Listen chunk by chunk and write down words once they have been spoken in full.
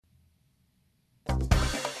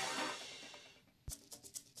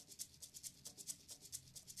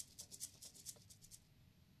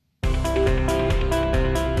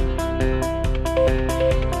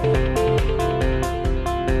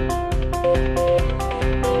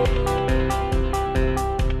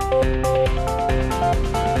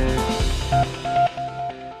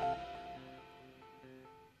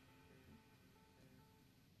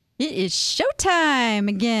is showtime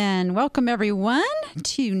again. Welcome, everyone,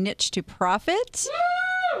 to Niche to Profit.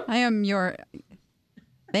 I am your,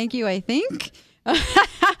 thank you, I think.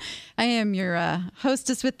 I am your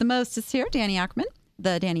hostess with the mostest here, Danny Ackerman,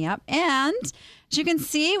 the Danny app. And as you can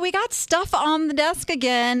see, we got stuff on the desk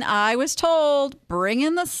again. I was told, bring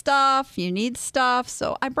in the stuff. You need stuff.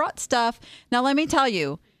 So I brought stuff. Now, let me tell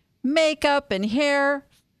you, makeup and hair,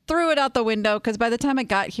 threw it out the window because by the time I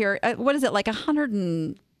got here, what is it, like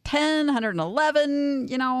 110, 111?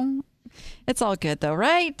 You know, it's all good though,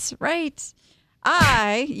 right? Right.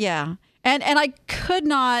 Yeah. And I could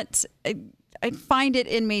not, I find it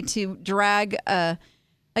in me to drag a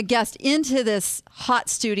guest into this hot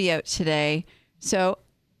studio today. So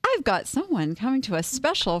I've got someone coming to us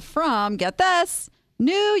special from, get this,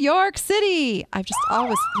 New York City. I've just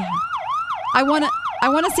always, yeah. I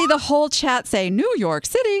want to see the whole chat say New York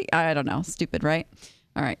City. I don't know. Stupid, right?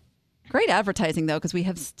 All right. Great advertising, though, because we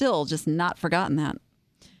have still just not forgotten that.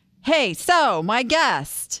 Hey, so my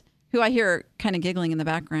guest, who I hear kind of giggling in the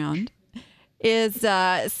background, is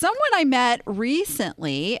someone I met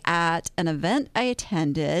recently at an event I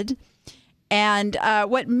attended. And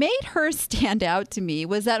what made her stand out to me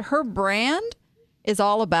was that her brand is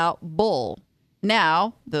all about bull.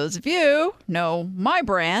 Now, those of you know my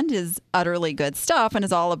brand is Utterly Good Stuff and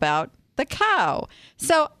is all about the cow.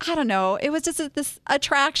 So, I don't know. It was just this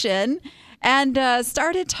attraction and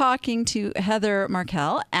started talking to Heather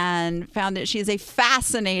Markel and found that she is a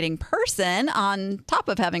fascinating person on top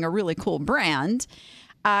of having a really cool brand.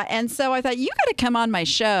 And so I thought, you got to come on my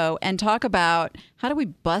show and talk about how do we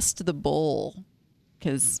bust the bull?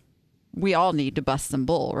 Because we all need to bust some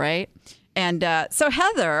bull, right? And so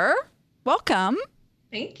Heather, welcome.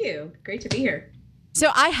 Thank you. Great to be here.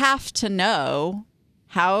 So I have to know,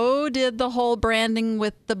 how did the whole branding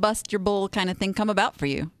with the bust your bull kind of thing come about for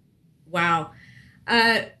you? Wow.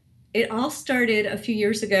 It all started a few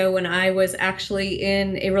years ago when I was actually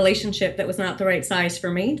in a relationship that was not the right size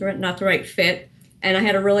for me, not the right fit. And I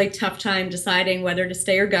had a really tough time deciding whether to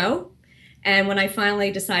stay or go. And when I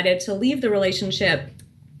finally decided to leave the relationship,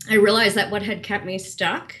 I realized that what had kept me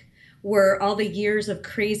stuck were all the years of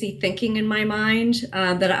crazy thinking in my mind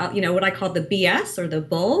what I call the BS or the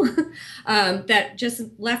bull that just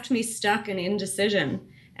left me stuck in indecision.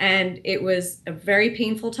 And it was a very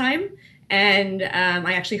painful time. And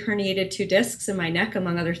I actually herniated 2 discs in my neck,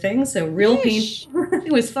 among other things. So real pain.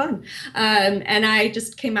 It was fun. And I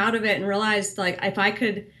just came out of it and realized, like, if I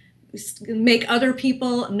could make other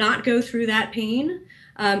people not go through that pain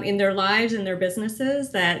in their lives and their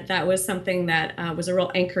businesses, that was something that was a real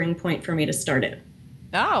anchoring point for me to start it.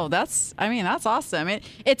 Oh, that's awesome.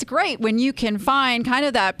 It's great when you can find kind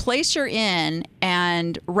of that place you're in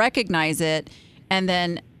and recognize it and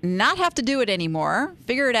then not have to do it anymore,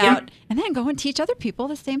 figure it out, and then go and teach other people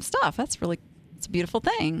the same stuff. It's a beautiful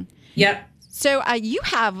thing. Yep. So you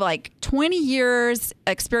have like 20 years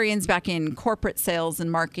experience back in corporate sales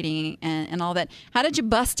and marketing and all that. How did you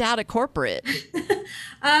bust out of corporate?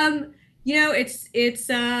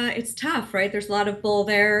 It's tough, right? There's a lot of bull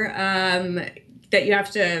there that you have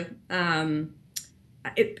to,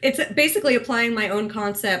 it's basically applying my own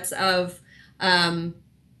concepts of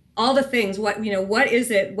all the things, what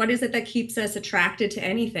is it that keeps us attracted to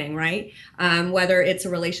anything, right? Whether it's a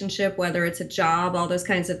relationship, whether it's a job, all those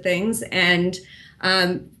kinds of things. And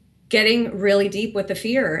getting really deep with the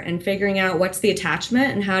fear and figuring out what's the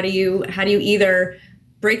attachment and how do you either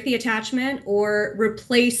break the attachment or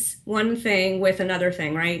replace one thing with another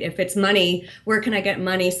thing, right? If it's money, where can I get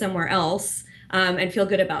money somewhere else? And feel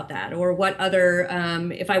good about that. Or what other,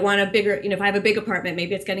 if I want a bigger, if I have a big apartment,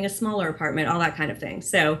 maybe it's getting a smaller apartment, all that kind of thing.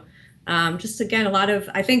 So just again, a lot of,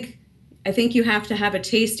 I think you have to have a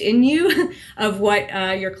taste in you of what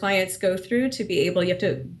your clients go through to be able, you have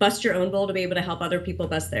to bust your own bull to be able to help other people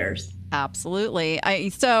bust theirs. Absolutely. I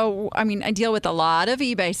deal with a lot of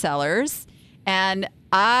eBay sellers and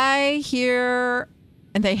I hear,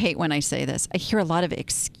 and they hate when I say this, I hear a lot of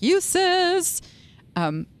excuses.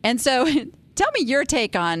 And so tell me your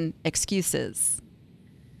take on excuses.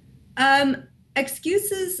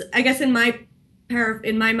 Excuses, I guess in my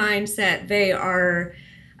mindset, they are,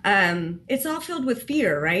 it's all filled with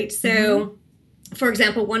fear, right? So, for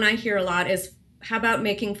example, one I hear a lot is, how about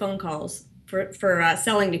making phone calls for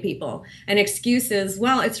selling to people? And excuses,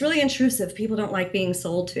 well, it's really intrusive. People don't like being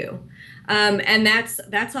sold to. And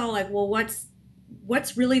that's all like, well,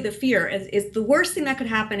 what's really the fear? Is the worst thing that could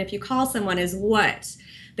happen if you call someone is what?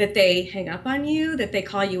 That they hang up on you, that they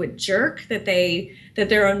call you a jerk, that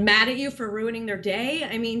they're mad at you for ruining their day.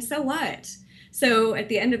 I mean, so what? So at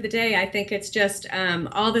the end of the day, I think it's just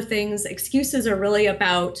all the things. Excuses are really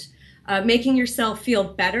about making yourself feel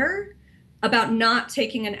better about not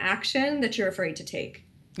taking an action that you're afraid to take.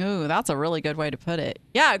 Oh, that's a really good way to put it.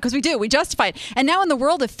 Yeah, because we do. We justify it. And now in the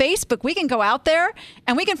world of Facebook, we can go out there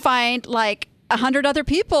and we can find like 100 other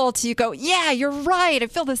people to go, yeah, you're right. I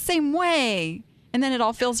feel the same way. And then it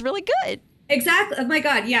all feels really good. Exactly. Oh my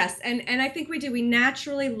God, yes. And I think we do. We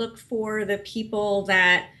naturally look for the people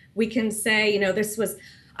that we can say,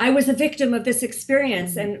 I was a victim of this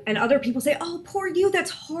experience, and other people say, oh, poor you,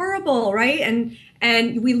 that's horrible, right?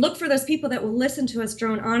 And we look for those people that will listen to us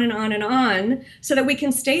drone on and on and on so that we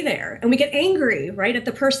can stay there. And we get angry, right, at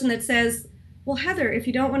the person that says, well, Heather, if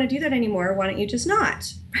you don't want to do that anymore, why don't you just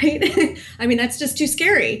not, right? I mean, that's just too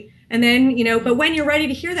scary. And then, but when you're ready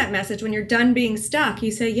to hear that message, when you're done being stuck,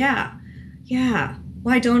 you say, yeah,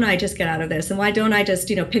 why don't I just get out of this? And why don't I just,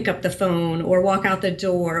 pick up the phone or walk out the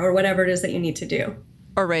door or whatever it is that you need to do?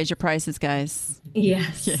 Or raise your prices, guys.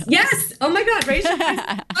 Yes. Yeah. Yes. Oh my God, raise your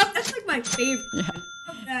prices. Oh, that's like my favorite. Yeah.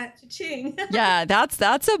 I love that. Cha-ching. Yeah,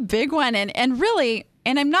 that's a big one. And really,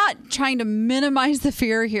 and I'm not trying to minimize the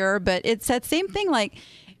fear here, but it's that same thing.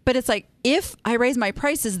 But it's like, if I raise my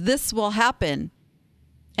prices, this will happen.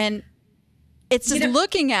 And it's just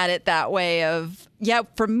looking at it that way of, yeah,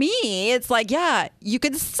 for me, it's like, yeah, you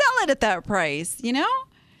could sell it at that price,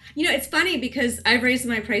 It's funny because I've raised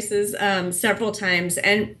my prices several times,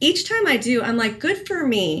 and each time I do, I'm like, good for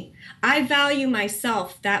me. I value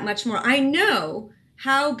myself that much more. I know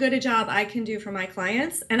how good a job I can do for my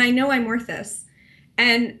clients, and I know I'm worth this.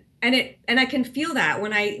 And I can feel that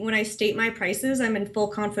when I state my prices, I'm in full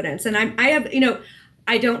confidence. And I have,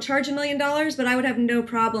 I don't charge $1 million, but I would have no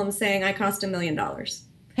problem saying I cost $1 million.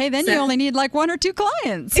 Hey, then you only need like 1 or 2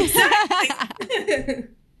 clients. Exactly.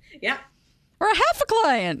 Yeah. Or a half a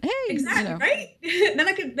client. Hey, exactly, right?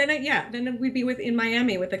 Then we'd be in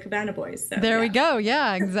Miami with the Cabana Boys. So, there we go.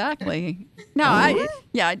 Yeah, exactly. No,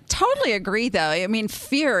 I totally agree though. I mean,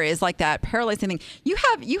 fear is like that paralyzing thing. You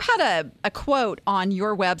had a quote on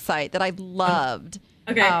your website that I loved.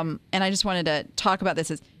 Okay. And I just wanted to talk about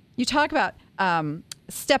this. You talk about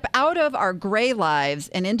step out of our gray lives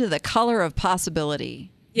and into the color of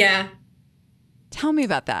possibility. Yeah. Tell me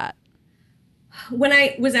about that. When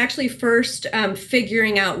I was actually first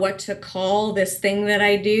figuring out what to call this thing that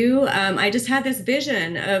I do, I just had this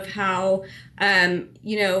vision of how, at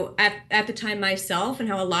the time myself, and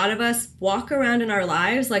how a lot of us walk around in our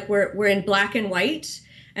lives like we're in black and white.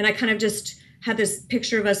 And I kind of just had this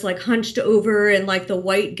picture of us like hunched over in like the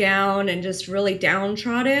white gown and just really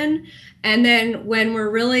downtrodden. And then when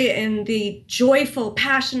we're really in the joyful,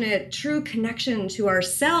 passionate, true connection to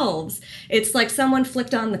ourselves, it's like someone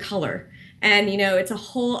flicked on the color. And, it's a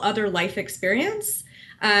whole other life experience.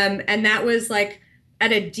 And that was like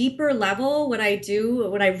at a deeper level, what I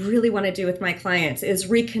really want to do with my clients is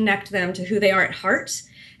reconnect them to who they are at heart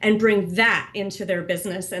and bring that into their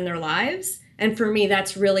business and their lives. And for me,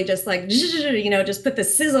 that's really just like, just put the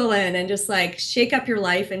sizzle in and just like shake up your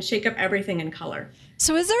life and shake up everything in color.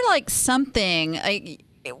 So is there like something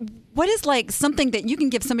what is like something that you can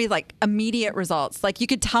give somebody like immediate results? Like you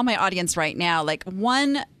could tell my audience right now, like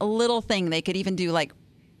one little thing they could even do like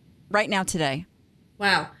right now today.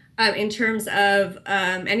 Wow. In terms of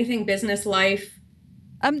anything business, life?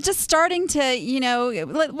 I'm just starting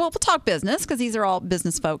to, we'll talk business because these are all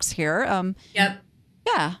business folks here. Yep.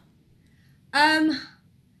 Yeah.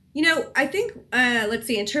 I think, let's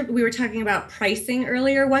see, we were talking about pricing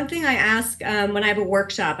earlier. One thing I ask when I have a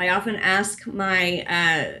workshop, I often ask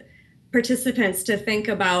my participants to think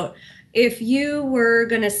about if you were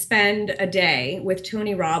going to spend a day with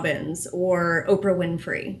Tony Robbins or Oprah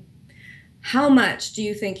Winfrey, how much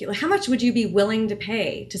would you be willing to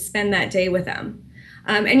pay to spend that day with them?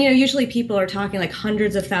 And usually people are talking like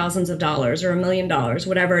hundreds of thousands of dollars or $1 million,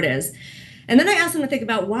 whatever it is. And then I ask them to think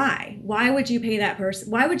about why. Why would you pay that person?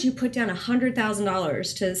 Why would you put down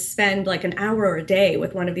 $100,000 to spend like an hour or a day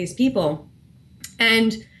with one of these people?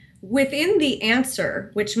 And within the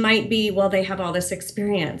answer, which might be, well, they have all this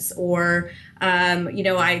experience, or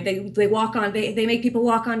they walk on, they make people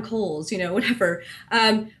walk on coals, whatever.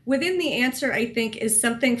 Within the answer, I think, is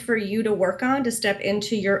something for you to work on to step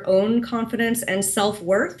into your own confidence and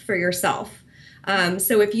self-worth for yourself.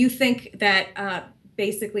 So if you think that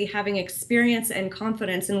basically having experience and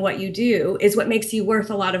confidence in what you do is what makes you worth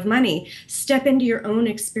a lot of money, step into your own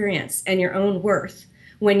experience and your own worth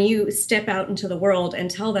when you step out into the world and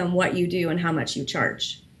tell them what you do and how much you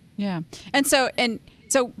charge. Yeah. And so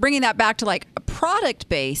bringing that back to like a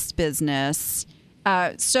product-based business,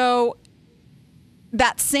 so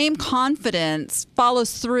that same confidence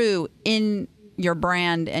follows through in your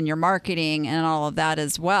brand and your marketing and all of that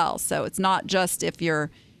as well. So it's not just if you're,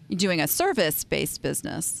 doing a service-based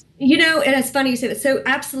business. You know, and it's funny you say that. So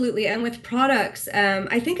absolutely. And with products,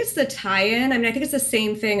 I think it's the tie-in. I mean, I think it's the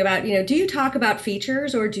same thing about, you know, do you talk about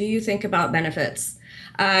features or do you think about benefits?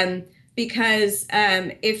 Because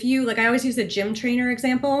if you, like I always use the gym trainer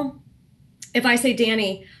example. If I say,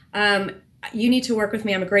 Danny, you need to work with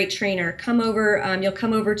me. I'm a great trainer. Come over. You'll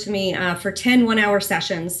come over to me for 10 1-hour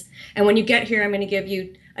sessions. And when you get here, I'm going to give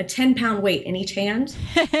you a 10-pound weight in each hand.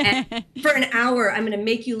 And for an hour, I'm going to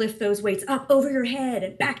make you lift those weights up over your head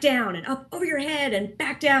and back down and up over your head and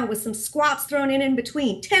back down with some squats thrown in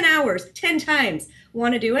between. 10 hours, 10 times.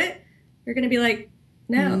 Want to do it? You're going to be like,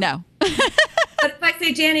 no. No. But if I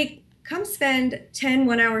say, Danny, come spend 10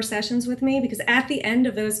 1-hour sessions with me, because at the end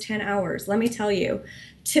of those 10 hours, let me tell you,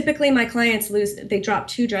 typically my clients they drop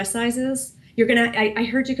 2 dress sizes. I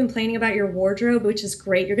heard you complaining about your wardrobe, which is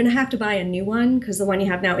great. You're going to have to buy a new one because the one you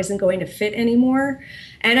have now isn't going to fit anymore.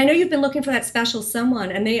 And I know you've been looking for that special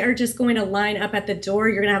someone, and they are just going to line up at the door.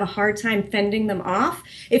 You're going to have a hard time fending them off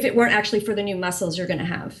if it weren't actually for the new muscles you're going to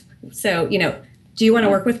have. So, you know, do you want to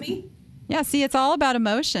work with me? Yeah, see, it's all about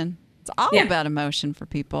emotion. It's all about emotion for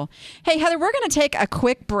people. Hey, Heather, we're going to take a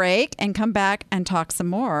quick break and come back and talk some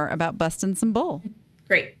more about busting some bull.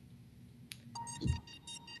 Great.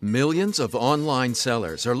 Millions of online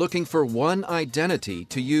sellers are looking for one identity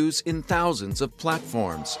to use in thousands of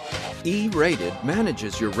platforms. E-Rated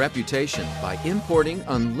manages your reputation by importing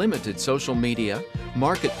unlimited social media,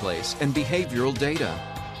 marketplace, and behavioral data.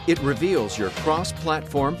 It reveals your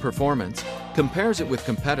cross-platform performance, compares it with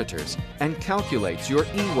competitors, and calculates your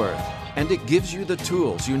e-worth. And it gives you the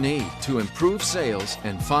tools you need to improve sales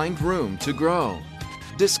and find room to grow.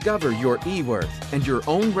 Discover your e-worth and your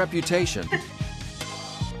own reputation.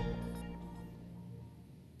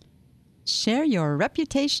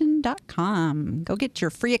 ShareYourReputation.com. Go get your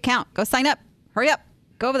free account. Go sign up. Hurry up.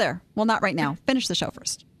 Go over there. Well, not right now. Finish the show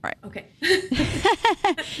first. All right. Okay.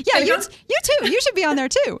 Yeah, you too. You should be on there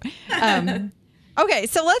too. Okay,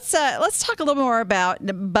 so let's talk a little more about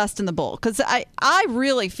busting the bull, because I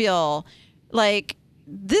really feel like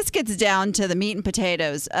this gets down to the meat and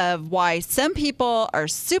potatoes of why some people are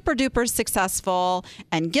super duper successful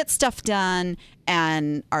and get stuff done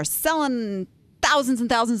and are selling thousands and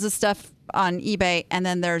thousands of stuff on eBay, and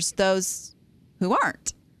then there's those who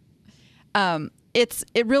aren't.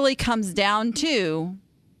 It really comes down to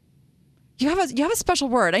you have a special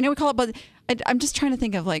word. I know we call it, but I'm just trying to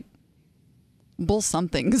think of like bull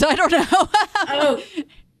somethings. I don't know. Oh,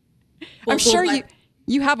 I'm sure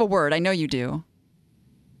you have a word. I know you do.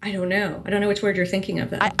 I don't know. I don't know which word you're thinking of,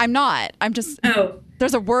 though. I'm not. I'm just. Oh,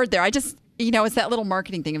 there's a word there. I just. It's that little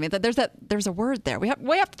marketing thing. I mean, there's a word there. We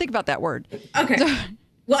have to think about that word. Okay.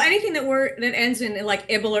 Well, anything that ends in like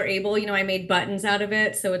ibble or able, I made buttons out of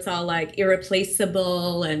it, so it's all like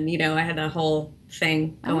irreplaceable, and I had a whole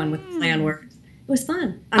thing going with play on words. It was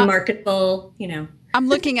fun. Unmarketable, I'm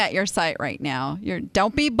looking at your site right now.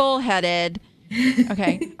 Don't be bullheaded.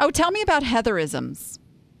 Okay. Oh, tell me about Heatherisms.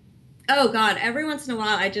 Oh God, every once in a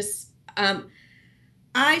while I just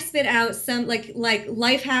I spit out some like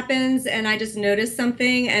life happens and I just notice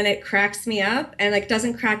something and it cracks me up, and like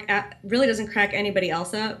really doesn't crack anybody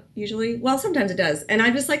else up usually. Well, sometimes it does. And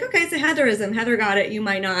I'm just like, okay, it's a Heatherism. Heather got it. You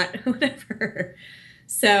might not, whatever.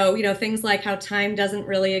 So, things like how time doesn't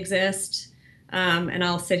really exist. And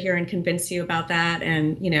I'll sit here and convince you about that.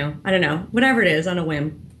 And, I don't know, whatever it is on a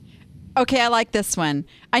whim. Okay, I like this one.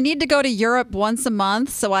 I need to go to Europe once a month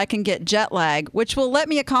so I can get jet lag, which will let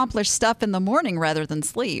me accomplish stuff in the morning rather than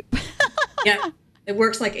sleep. Yeah, it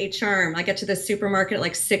works like a charm. I get to the supermarket at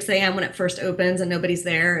like 6 a.m. when it first opens and nobody's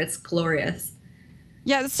there. It's glorious.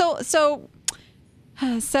 Yeah, so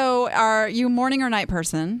are you a morning or night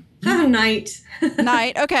person? Night.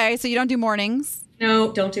 Night, okay, so you don't do mornings?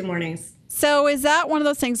 No, don't do mornings. So is that one of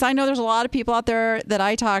those things? I know there's a lot of people out there that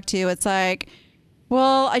I talk to. It's like,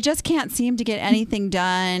 well, I just can't seem to get anything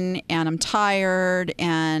done, and I'm tired,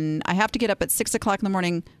 and I have to get up at 6 o'clock in the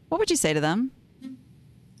morning. What would you say to them?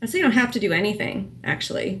 I say you don't have to do anything,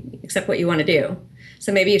 actually, except what you want to do.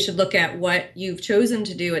 So maybe you should look at what you've chosen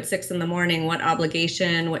to do at 6 in the morning, what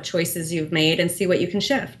obligation, what choices you've made, and see what you can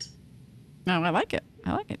shift. Oh, I like it.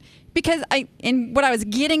 Because what I was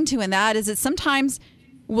getting to in that is that sometimes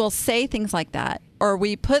we'll say things like that, or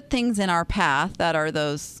we put things in our path that are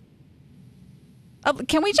those.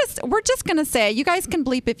 We're just going to say, you guys can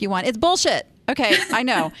bleep if you want. It's bullshit. Okay, I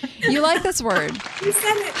know. You like this word. You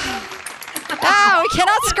said it. Oh, we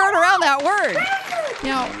cannot skirt around that word.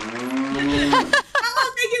 Oh,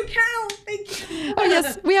 thank you, cow. Thank you. Oh,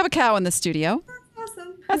 yes, we have a cow in the studio. That's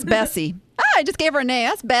awesome. That's Bessie. I just gave her a name.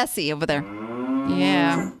 That's Bessie over there.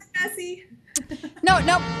 Yeah. Bessie. No.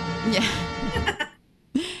 Yeah.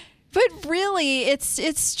 really,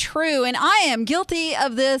 it's true. And I am guilty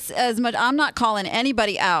of this as much. I'm not calling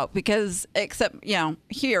anybody out because, except,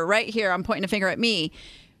 right here, I'm pointing a finger at me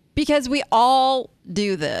because we all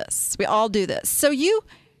do this. We all do this. So you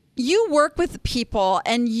work with people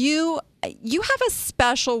and you have a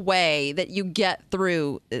special way that you get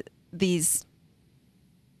through these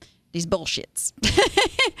bullshits.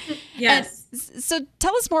 Yes. So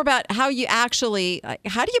tell us more about how you actually,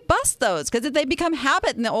 how do you bust those? Because they become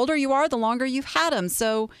habit, and the older you are, the longer you've had them.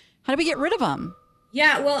 So how do we get rid of them?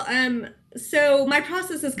 Yeah, well, so my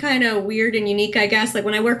process is kind of weird and unique, I guess. Like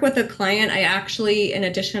when I work with a client, I actually, in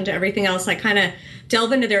addition to everything else, I kind of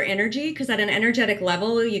delve into their energy, because at an energetic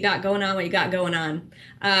level, you got going on what you got going on.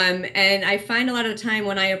 And I find a lot of the time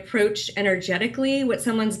when I approach energetically what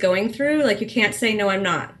someone's going through, like you can't say, no, I'm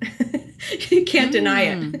not. You can't deny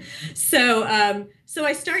it. So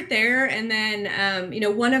I start there. And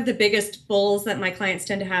then, one of the biggest bulls that my clients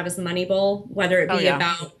tend to have is the money bull, whether it be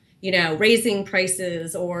about, raising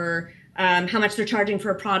prices or how much they're charging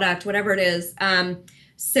for a product, whatever it is.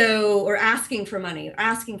 Or asking for money, or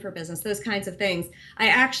asking for business, those kinds of things. I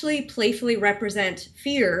actually playfully represent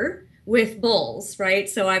fear with bulls, right?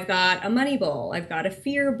 So I've got a money bull, I've got a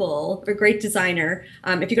fear bull, a great designer.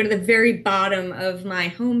 If you go to the very bottom of my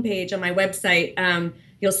homepage on my website,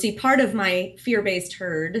 you'll see part of my fear-based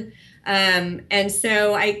herd. And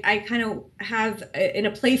so I kind of have, in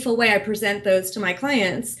a playful way, I present those to my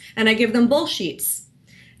clients and I give them bull sheets.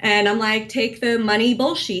 And I'm like, take the money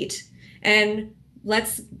bull sheet and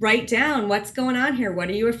let's write down what's going on here. What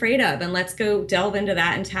are you afraid of? And let's go delve into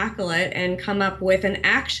that and tackle it and come up with an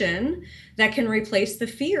action that can replace the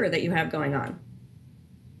fear that you have going on.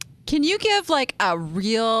 Can you give like a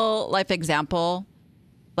real life example?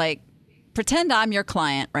 Like pretend I'm your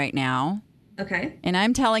client right now. Okay. And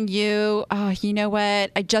I'm telling you, oh, you know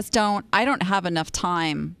what? I don't have enough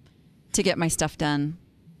time to get my stuff done.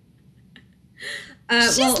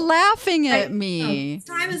 She's laughing at me.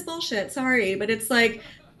 Time is bullshit. Sorry. But it's like,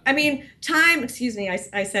 time, excuse me.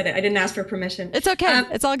 I said it. I didn't ask for permission. It's okay.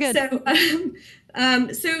 It's all good.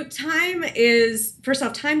 So time is, first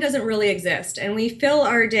off, time doesn't really exist. And we fill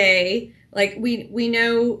our day, like we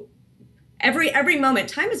know every moment,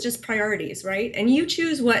 time is just priorities, right? And you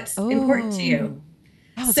choose what's important to you.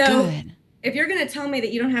 That was good. If you're going to tell me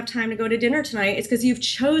that you don't have time to go to dinner tonight, it's because you've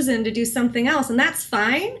chosen to do something else. And that's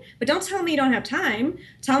fine. But don't tell me you don't have time.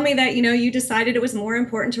 Tell me that, you decided it was more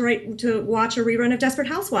important to watch a rerun of Desperate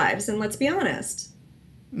Housewives. And let's be honest.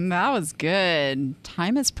 That was good.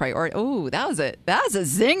 Time is priority. Oh, that was a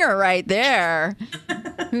zinger right there.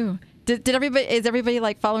 Is everybody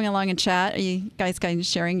like following along in chat? Are you guys kind of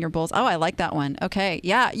sharing your bulls? Oh, I like that one. Okay.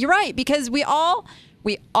 Yeah, you're right. Because we all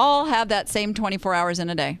have that same 24 hours in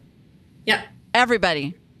a day. Yeah.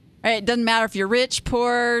 Everybody. Right? It doesn't matter if you're rich,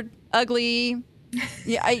 poor, ugly.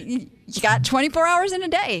 Yeah, you got 24 hours in a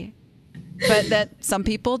day. But that some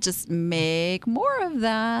people just make more of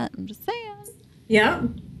that. I'm just saying. Yeah.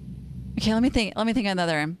 Okay, let me think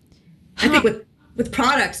another. I think with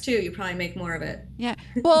products too, you probably make more of it. Yeah.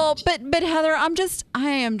 Well, but Heather, I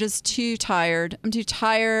am just too tired. I'm too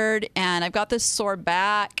tired and I've got this sore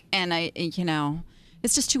back and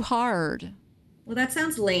it's just too hard. Well, that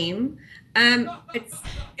sounds lame.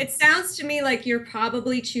 It sounds to me like you're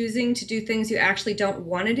probably choosing to do things you actually don't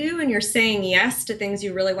want to do, and you're saying yes to things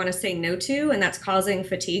you really want to say no to, and that's causing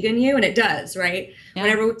fatigue in you, and it does, right? Yeah.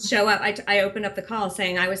 Whenever we show up, I opened up the call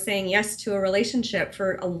saying I was saying yes to a relationship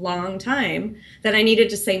for a long time that I needed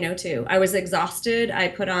to say no to. I was exhausted.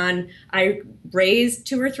 I raised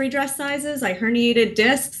 2 or 3 dress sizes. I herniated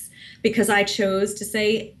discs because I chose to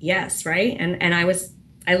say yes, right? And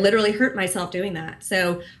I literally hurt myself doing that.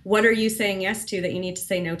 So what are you saying yes to that you need to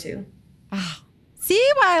say no to? Oh,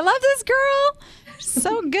 see why I love this girl?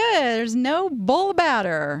 So good. There's no bull about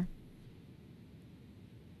her.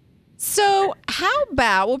 So how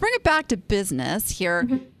about, we'll bring it back to business here.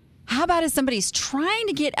 Mm-hmm. How about if somebody's trying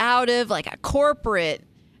to get out of like a corporate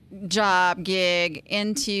job gig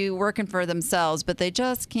into working for themselves, but they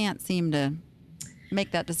just can't seem to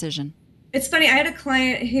make that decision? It's funny. I had a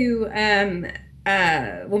client who,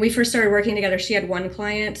 when we first started working together, she had one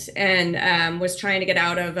client and was trying to get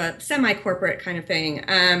out of a semi-corporate kind of thing.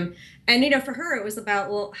 And, for her, it was about,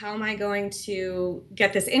 well, how am I going to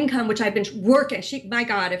get this income, which I've been working. My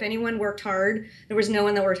God, if anyone worked hard, there was no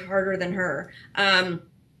one that worked harder than her.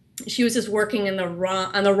 She was just working on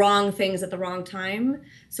the wrong things at the wrong time.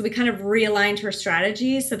 So we kind of realigned her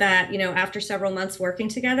strategy so that, after several months working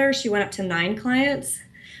together, she went up to 9 clients.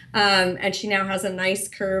 And she now has a nice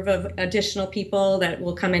curve of additional people that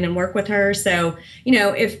will come in and work with her. So,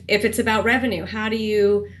 if it's about revenue, how do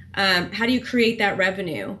you How do you create that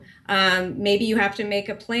revenue? Maybe you have to make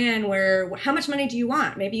a plan where how much money do you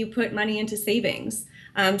want? Maybe you put money into savings.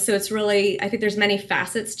 So it's really, I think there's many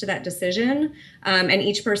facets to that decision, and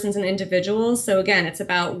each person's an individual. So again, it's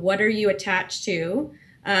about what are you attached to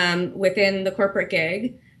within the corporate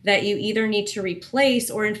gig that you either need to replace,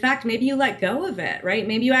 or in fact, maybe you let go of it, right?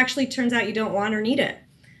 Maybe you actually turns out you don't want or need it.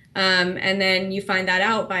 And then you find that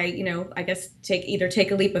out by, I guess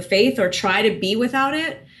take a leap of faith or try to be without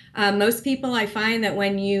it. Most people, I find that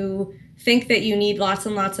when you think that you need lots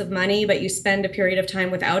and lots of money, but you spend a period of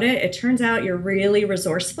time without it, it turns out you're really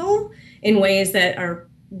resourceful in ways that are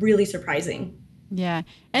really surprising. Yeah.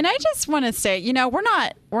 And I just want to say,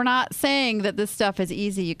 we're not saying that this stuff is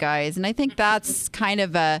easy, you guys. And I think that's kind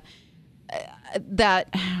of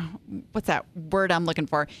what's that word I'm looking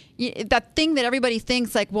for? That thing that everybody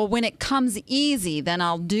thinks like, well, when it comes easy, then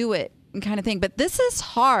I'll do it kind of thing. But this is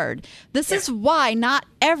hard. This is why not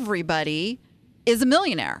everybody is a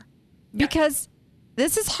millionaire, because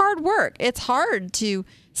this is hard work. It's hard to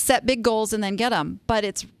set big goals and then get them, but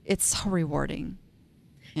it's so rewarding.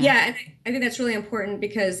 Yeah, and I think that's really important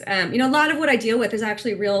because a lot of what I deal with is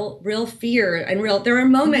actually real fear and there are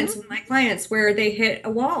moments with my clients where they hit a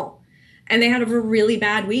wall and they had a really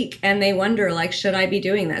bad week and they wonder, like, should I be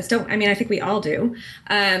doing this? I think we all do.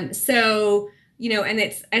 And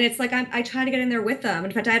it's like I try to get in there with them.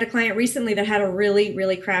 In fact, I had a client recently that had a really,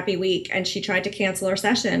 really crappy week and she tried to cancel our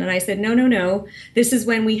session. And I said, no, this is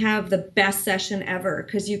when we have the best session ever,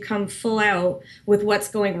 because you come full out with what's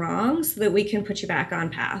going wrong so that we can put you back on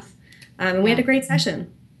path. And we had a great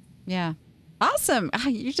session. Yeah. Awesome.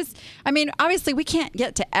 Obviously we can't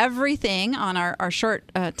get to everything on our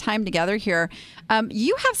short time together here.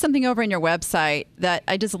 You have something over on your website that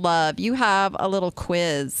I just love. You have a little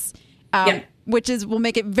quiz. Which will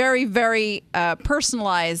make it very, very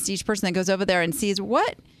personalized. Each person that goes over there and sees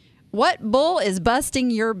what bull is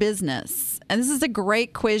busting your business. And this is a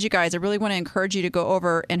great quiz, you guys. I really want to encourage you to go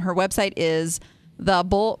over. And her website is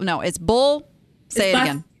it's bull. Say it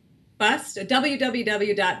again.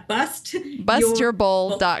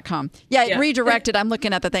 www.bustyourbull.com. Yeah, it redirected. I'm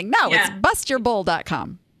looking at the thing. No, it's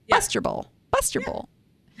bustyourbull.com. Yeah. Bust your bull. Bust your bull.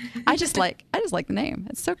 I just like the name.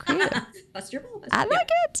 It's so creative. Bust your bull. I like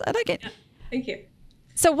it. Yeah. Thank you.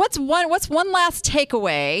 So what's one last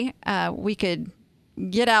takeaway we could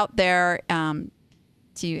get out there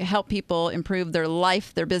to help people improve their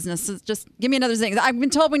life, their businesses? Just give me another zing. I've been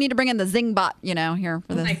told we need to bring in the zing bot, here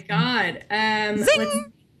for this. Oh my God.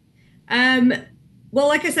 Zing! Well,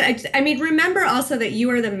 like I said, remember also that you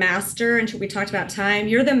are the master, and we talked about time.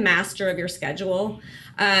 You're the master of your schedule.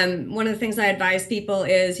 One of the things I advise people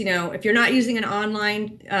is, if you're not using an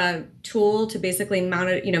online tool to basically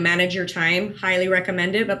manage your time, highly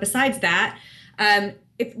recommend it. But besides that,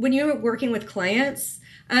 when you're working with clients,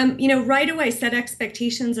 right away set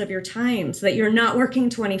expectations of your time so that you're not working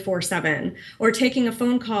 24/7 or taking a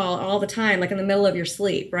phone call all the time, like in the middle of your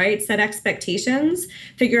sleep, right? Set expectations,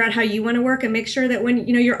 figure out how you want to work, and make sure that when,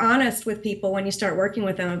 you're honest with people when you start working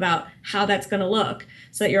with them about how that's going to look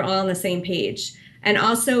so that you're all on the same page. And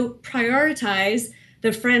also prioritize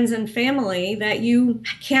the friends and family that you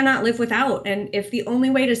cannot live without. And if the only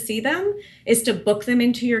way to see them is to book them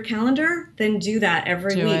into your calendar, then do that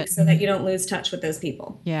every week so that you don't lose touch with those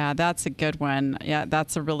people. Yeah, that's a good one. Yeah,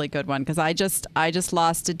 that's a really good one, because I just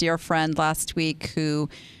lost a dear friend last week who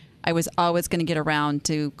I was always going to get around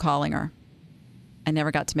to calling her. I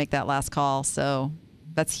never got to make that last call, so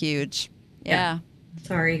that's huge. Yeah.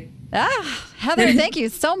 Sorry. Heather, thank you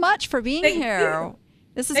so much for being here.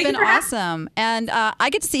 This has been awesome. And I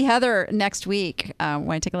get to see Heather next week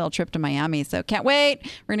when I take a little trip to Miami. So can't wait.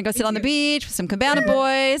 We're going to go sit on the beach with some Cabana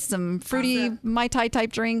Boys, some fruity Mai Tai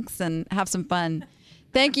type drinks, and have some fun.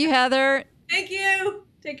 Thank you, Heather. Thank you.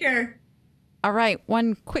 Take care. All right.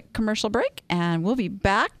 One quick commercial break, and we'll be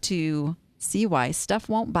back to see why stuff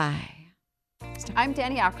won't buy. I'm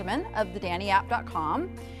Danny Ackerman of thedannyapp.com.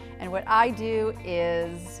 And what I do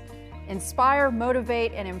is inspire,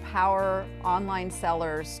 motivate, and empower online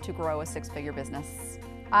sellers to grow a six-figure business.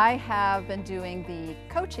 I have been doing the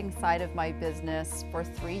coaching side of my business for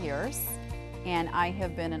 3 years, and I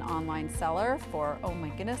have been an online seller for, oh my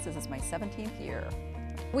goodness, this is my 17th year.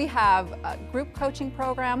 We have group coaching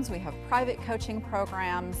programs, we have private coaching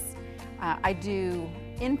programs. I do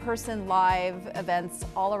in-person live events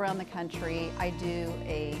all around the country. I do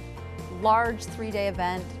a large 3-day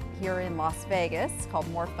event here in Las Vegas called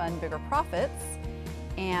More Fun, Bigger Profits.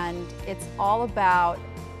 And it's all about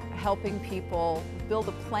helping people build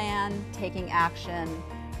a plan, taking action,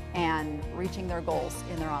 and reaching their goals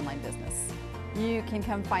in their online business. You can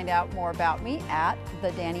come find out more about me at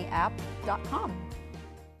thedannyapp.com.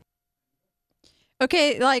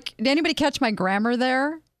 Okay, like, did anybody catch my grammar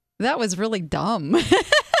there? That was really dumb.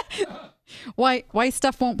 Why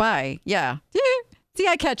stuff won't buy? Yeah. See,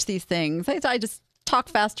 I catch these things. I just talk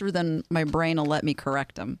faster than my brain will let me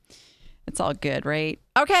correct them. It's all good, right?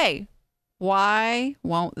 Okay. Why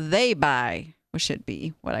won't they buy? Which should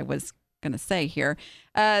be what I was going to say here.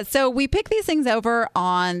 So we pick these things over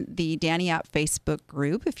on the Danny App Facebook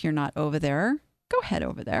group. If you're not over there, go head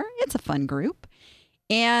over there. It's a fun group.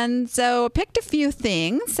 And so I picked a few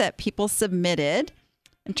things that people submitted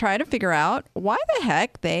and try to figure out why the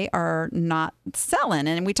heck they are not selling.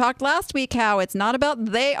 And we talked last week how it's not about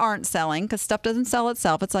they aren't selling because stuff doesn't sell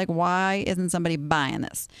itself. It's like, why isn't somebody buying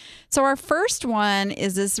this? So our first one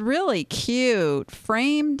is this really cute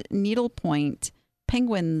framed needlepoint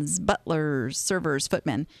penguins, butlers, servers,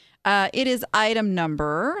 footmen. It is item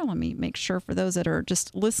number, let me make sure for those that are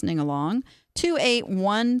just listening along,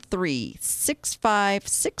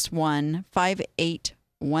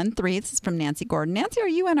 2813-6561-5813. This is from Nancy Gordon. Nancy, are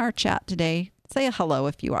you in our chat today? Say a hello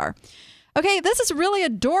if you are. Okay, this is really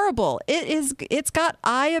adorable. It's got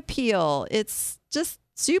eye appeal. It's just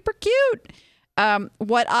super cute.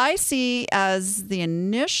 What I see as the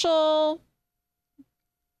initial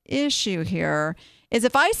issue here is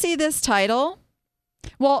if I see this title,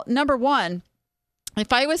 well, number one,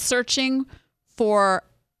 if I was searching for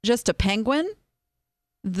just a penguin,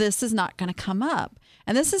 this is not going to come up.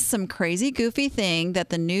 And this is some crazy, goofy thing that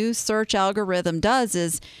the new search algorithm does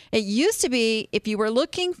is it used to be if you were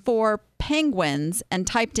looking for penguins and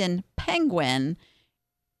typed in penguin,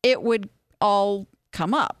 it would all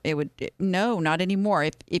come up. No, not anymore.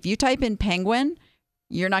 If you type in penguin,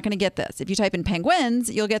 you're not going to get this. If you type in penguins,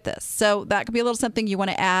 you'll get this. So that could be a little something you want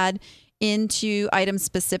to add into item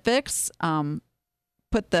specifics.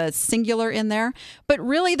 Put the singular in there. But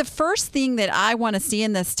really, the first thing that I want to see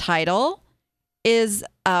in this title is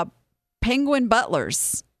penguin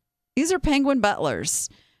butlers. These are penguin butlers.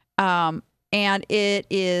 And it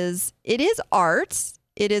is art.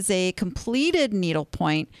 It is a completed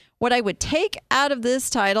needlepoint. What I would take out of this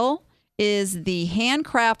title is the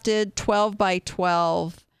handcrafted 12 by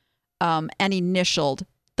 12 and initialed.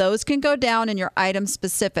 Those can go down in your item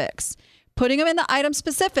specifics. Putting them in the item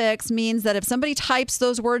specifics means that if somebody types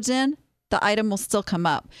those words in, the item will still come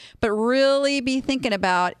up. But really be thinking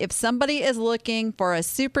about if somebody is looking for a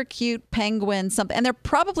super cute penguin, something, and they're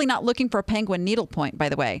probably not looking for a penguin needlepoint, by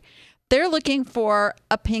the way. They're looking for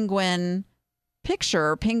a penguin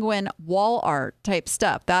picture, penguin wall art type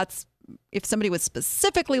stuff. That's if somebody was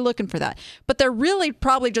specifically looking for that. But they're really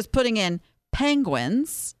probably just putting in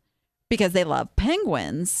penguins because they love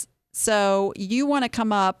penguins. So you want to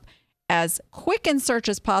come up as quick in search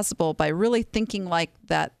as possible by really thinking like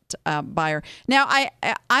that buyer. Now,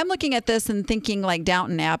 I'm looking at this and thinking like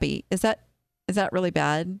Downton Abbey. Is that really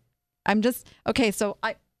bad? I'm just okay. So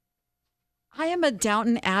I am a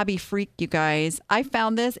Downton Abbey freak, you guys. I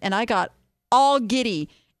found this and I got all giddy.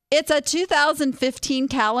 It's a 2015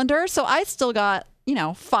 calendar, so I still got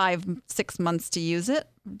 5-6 months to use it.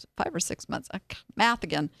 5 or 6 months. Math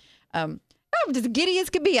again. I'm as giddy as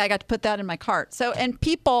could be. I got to put that in my cart. So, and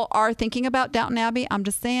people are thinking about Downton Abbey. I'm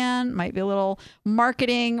just saying, might be a little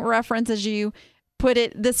marketing reference as you put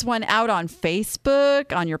this one out on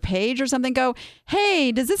Facebook, on your page or something. Go,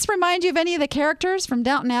 hey, does this remind you of any of the characters from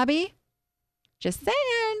Downton Abbey? Just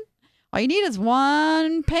saying. All you need is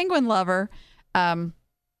one penguin lover.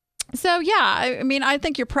 So, yeah, I mean, I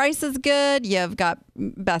think your price is good. You've got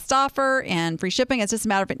best offer and free shipping. It's just a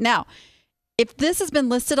matter of it. Now, if this has been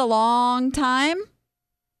listed a long time,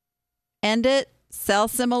 end it, sell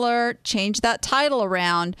similar, change that title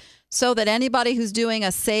around so that anybody who's doing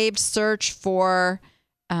a saved search for,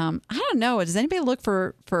 I don't know, does anybody look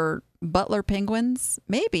for butler penguins?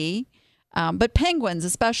 Maybe, but penguins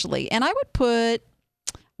especially. And I would put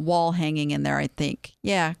wall hanging in there, I think.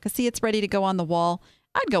 Yeah, because see, it's ready to go on the wall.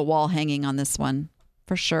 I'd go wall hanging on this one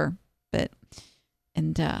for sure.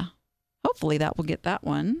 And hopefully that will get that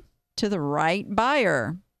one to the right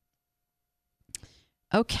buyer.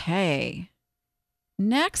 Okay.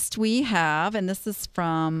 Next we have, and this is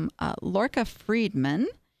from Lorca Friedman.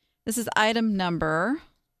 This is item number,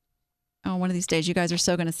 one of these days you guys are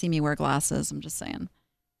so going to see me wear glasses. I'm just saying.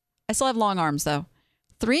 I still have long arms though.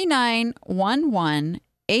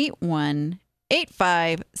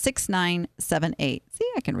 391181856978. See,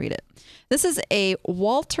 I can read it. This is a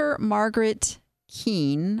Walter Margaret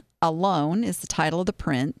Keane Alone is the title of the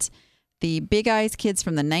print. The Big Eyes Kids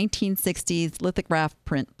from the 1960s lithograph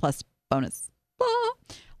print plus bonus. A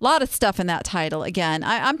lot of stuff in that title. Again,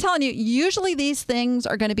 I'm telling you, usually these things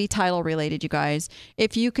are going to be title related, you guys.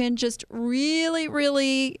 If you can just really,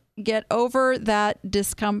 really get over that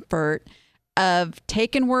discomfort of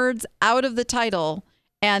taken words out of the title.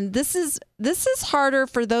 And this is harder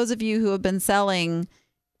for those of you who have been selling,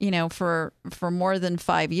 for more than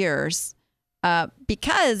 5 years,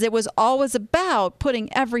 because it was always about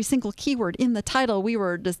putting every single keyword in the title.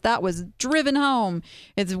 That was driven home.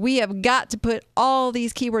 We have got to put all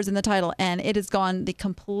these keywords in the title, and it has gone the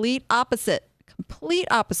complete opposite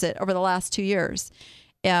over the last 2 years.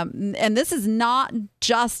 And this is not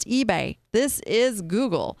just eBay. This is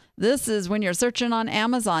Google. This is when you're searching on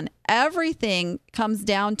Amazon. Everything comes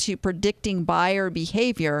down to predicting buyer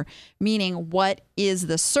behavior, meaning what is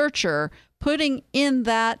the searcher putting in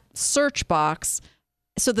that search box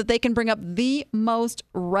so that they can bring up the most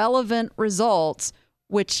relevant results,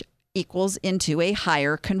 which equals into a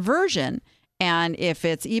higher conversion. And if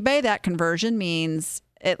it's eBay, that conversion means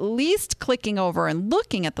at least clicking over and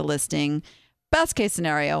looking at the listing. Best case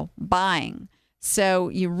scenario, buying. So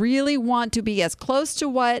you really want to be as close to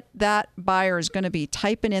what that buyer is going to be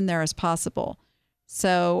typing in there as possible.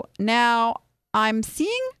 So now I'm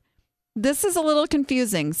seeing this is a little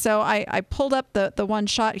confusing. So I pulled up the one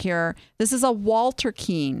shot here. This is a Walter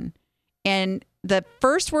Keane. And the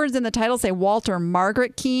first words in the title say Walter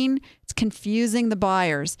Margaret Keane. It's confusing the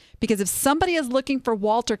buyers because if somebody is looking for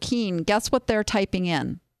Walter Keane, guess what they're typing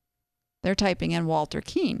in? They're typing in Walter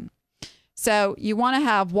Keane. So you want to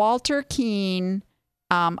have Walter Keane.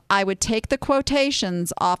 I would take the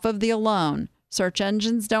quotations off of the alone. Search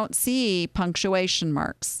engines don't see punctuation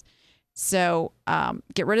marks. So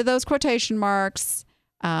get rid of those quotation marks.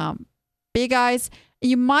 Big eyes.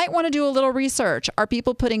 You might want to do a little research. Are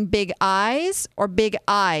people putting big eyes or big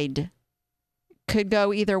eyed? Could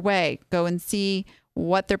go either way. Go and see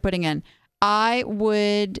what they're putting in. I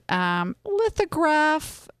would,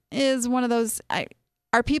 lithograph is one of those.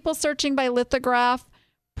 Are people searching by lithograph?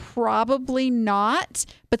 Probably not,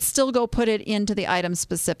 but still go put it into the item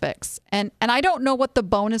specifics. And I don't know what the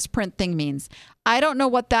bonus print thing means. I don't know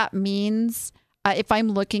what that means if I'm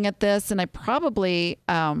looking at this, and I probably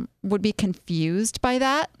would be confused by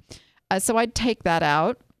that. So I'd take that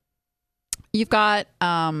out. You've got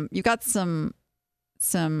some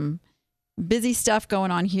busy stuff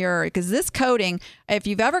going on here because this coding, if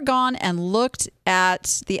you've ever gone and looked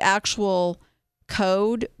at the actual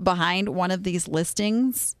code behind one of these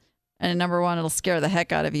listings, and number one, it'll scare the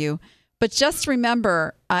heck out of you. But just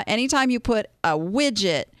remember, anytime you put a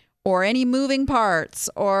widget or any moving parts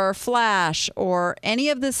or flash or any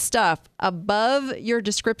of this stuff above your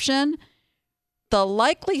description, the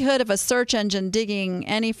likelihood of a search engine digging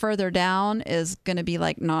any further down is going to be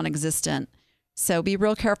like non-existent. So be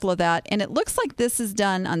real careful of that. And it looks like this is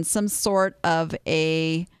done on some sort of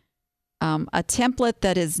a template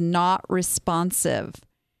that is not responsive.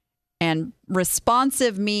 And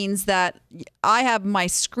responsive means that I have my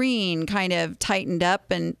screen kind of tightened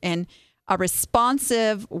up, and a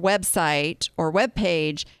responsive website or web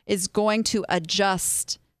page is going to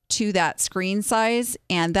adjust to that screen size.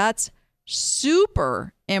 And that's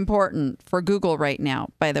super important for Google right now,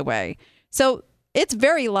 by the way. So it's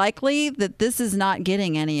very likely that this is not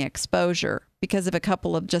getting any exposure because of a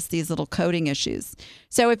couple of just these little coding issues.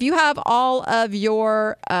 So if you have all of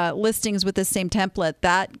your listings with the same template,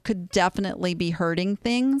 that could definitely be hurting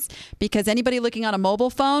things, because anybody looking on a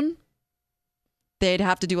mobile phone, they'd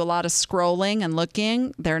have to do a lot of scrolling and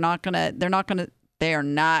looking. They are not going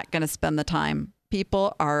to spend the time.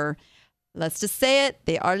 People are, let's just say it,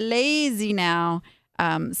 they are lazy now.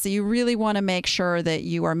 So you really want to make sure that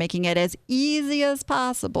you are making it as easy as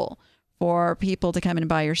possible for people to come and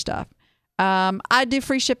buy your stuff. I'd do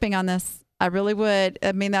free shipping on this. I really would.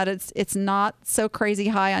 I mean, that it's not so crazy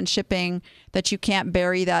high on shipping that you can't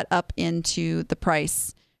bury that up into the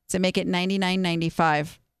price. So make it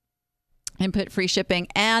 $99.95 and put free shipping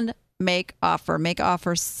and make offer. Make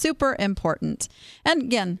offer super important. And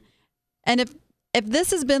again, and if this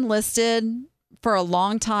has been listed for a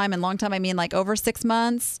long time, and long time I mean like over 6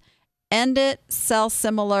 months, end it, sell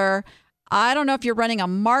similar. I don't know if you're running a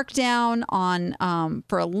markdown on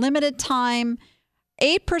for a limited time.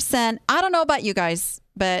 8%. I don't know about you guys,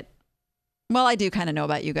 but, well, I do kind of know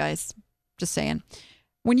about you guys. Just saying.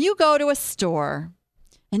 When you go to a store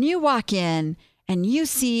and you walk in and you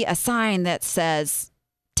see a sign that says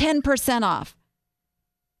 10% off,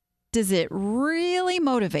 does it really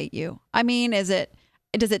motivate you? I mean, does it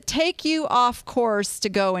take you off course to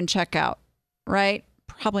go and check out, right?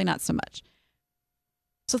 Probably not so much.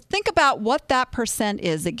 So think about what that percent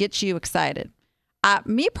is that gets you excited.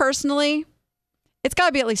 Me personally, it's got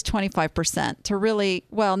to be at least 25% to really,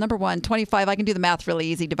 well, number one, 25, I can do the math really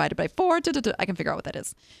easy, divided by 4, I can figure out what that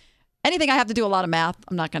is. Anything I have to do a lot of math,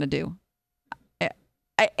 I'm not going to do.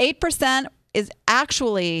 8% is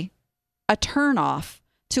actually a turnoff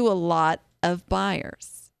to a lot of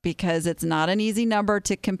buyers because it's not an easy number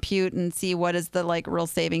to compute and see what is the like real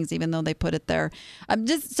savings, even though they put it there.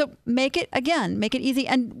 So make it easy.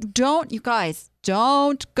 And don't, you guys,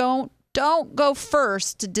 don't go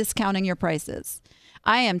first to discounting your prices.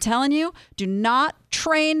 I am telling you, do not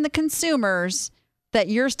train the consumers that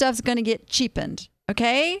your stuff's going to get cheapened.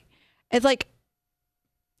 Okay? It's like,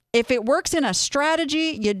 if it works in a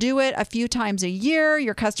strategy, you do it a few times a year.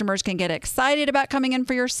 Your customers can get excited about coming in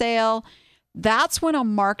for your sale. That's when a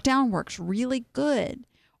markdown works really good.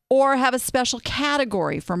 Or have a special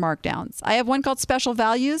category for markdowns. I have one called special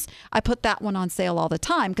values. I put that one on sale all the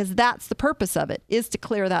time because that's the purpose of it, is to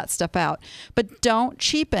clear that stuff out. But don't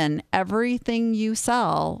cheapen everything you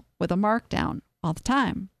sell with a markdown all the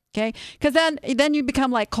time. Okay, because then you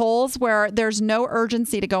become like Kohl's, where there's no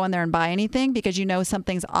urgency to go in there and buy anything because you know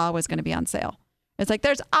something's always going to be on sale. It's like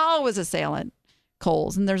there's always a sale at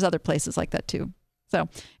Kohl's, and there's other places like that too. So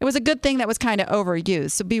it was a good thing that was kind of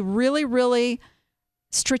overused. So be really, really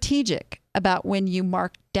strategic about when you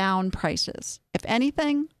mark down prices. If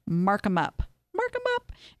anything, mark them up. Mark them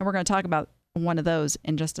up. And we're going to talk about one of those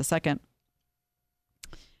in just a second.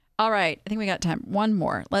 All right, I think we got time. One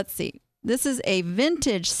more. Let's see. This is a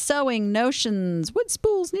vintage sewing notions wood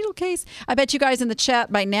spools needle case. I bet you guys in the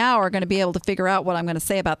chat by now are going to be able to figure out what I'm going to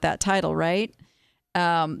say about that title, right?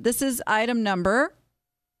 This is item number.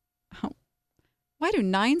 Oh, why do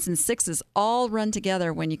 9s and 6s all run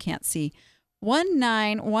together when you can't see?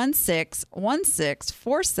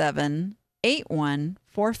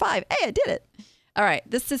 191616478145. Hey, I did it. All right.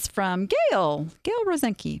 This is from Gail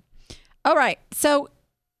Rosenke. All right. So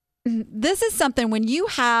this is something when you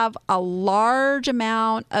have a large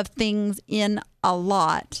amount of things in a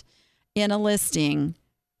lot in a listing,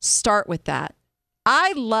 start with that.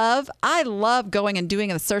 I love going and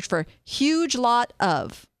doing a search for huge lot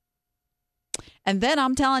of. And then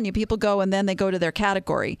I'm telling you, people go and then they go to their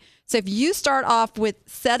category. So if you start off with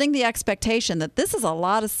setting the expectation that this is a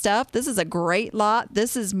lot of stuff, this is a great lot,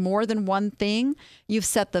 this is more than one thing, you've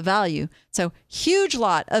set the value. So huge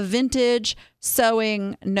lot of vintage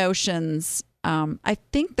sewing notions. I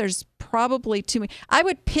think there's probably too many. I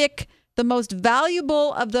would pick the most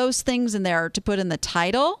valuable of those things in there to put in the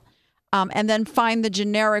title, and then find the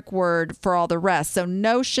generic word for all the rest. So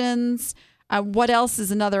notions. What else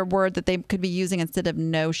is another word that they could be using instead of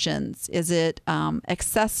notions? Is it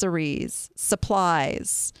accessories,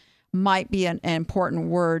 supplies? Might be an important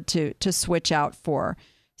word to switch out for.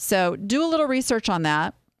 So do a little research on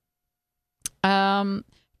that.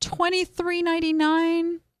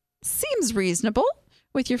 $23.99 seems reasonable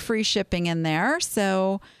with your free shipping in there.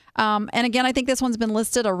 So, and again, I think this one's been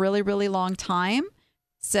listed a really, really long time.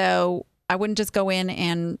 So I wouldn't just go in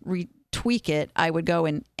and tweak it. I would go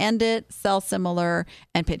and end it, sell similar,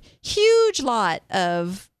 and put huge lot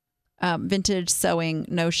of vintage sewing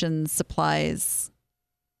notions, supplies,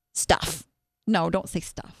 stuff. No, don't say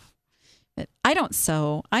stuff. I don't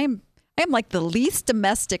sew. I am like the least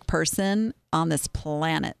domestic person on this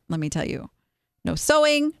planet, let me tell you. No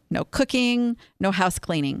sewing, no cooking, no house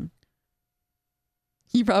cleaning.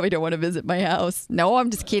 You probably don't want to visit my house. No, I'm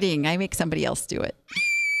just kidding. I make somebody else do it.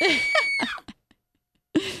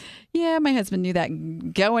 Yeah, my husband knew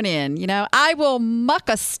that going in. You know, I will muck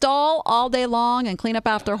a stall all day long and clean up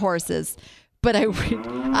after horses. But I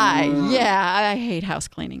hate house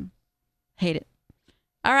cleaning. Hate it.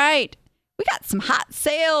 All right. We got some hot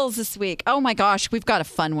sales this week. Oh my gosh, we've got a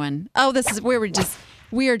fun one. Oh, this is where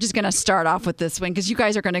we are just going to start off with this one because you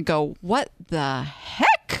guys are going to go, what the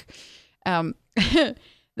heck?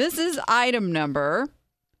 This is item number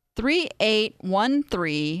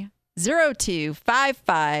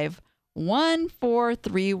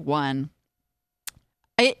 381302551431.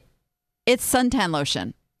 It's suntan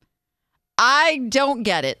lotion. I don't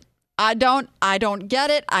get it. I don't get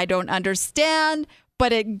it. I don't understand.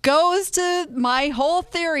 But it goes to my whole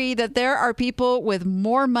theory that there are people with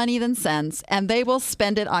more money than sense, and they will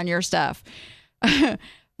spend it on your stuff.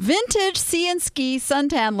 Vintage Sea & Ski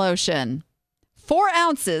suntan lotion. 4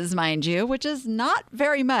 ounces, mind you, which is not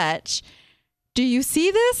very much. Do you see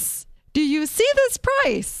this? Do you see this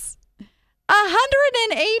price?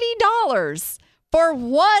 $180 for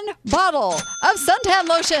 1 bottle of suntan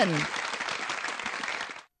lotion.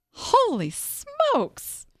 Holy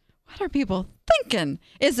smokes. What are people thinking?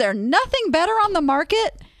 Is there nothing better on the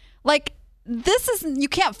market? Like, you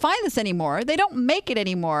can't find this anymore. They don't make it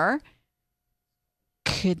anymore.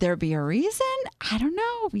 Could there be a reason? I don't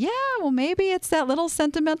know. Yeah, well, maybe it's that little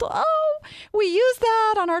sentimental, we used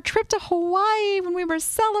that on our trip to Hawaii when we were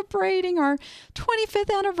celebrating our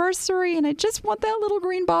 25th anniversary, and I just want that little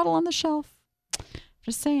green bottle on the shelf.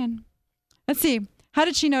 Just saying. Let's see. How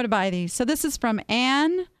did she know to buy these? So this is from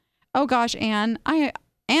Ann. Oh gosh, Ann.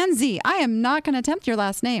 Ann Z. I am not going to attempt your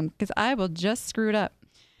last name because I will just screw it up.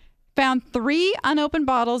 Found 3 unopened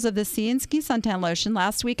bottles of the Sea and Ski suntan lotion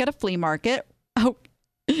last week at a flea market. Oh,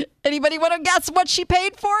 anybody want to guess what she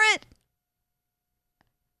paid for it?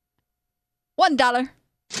 $1.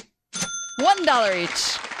 $1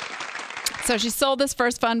 each. So she sold this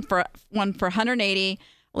first one for $180.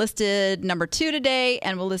 Listed number 2 today,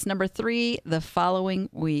 and we'll list number 3 the following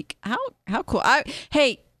week. How cool!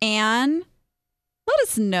 Hey, Anne, let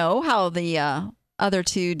us know how the other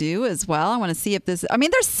 2 do as well. I want to see if this. I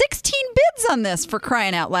mean, there's 16 bids on this, for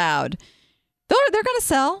crying out loud. They're going to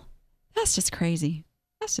sell. That's just crazy.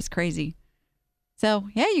 That's just crazy. So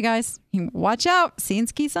yeah, you guys, watch out. Sea and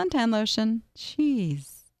Ski suntan lotion.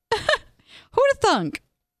 Jeez, who'd have thunk?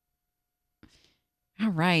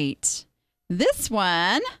 All right. This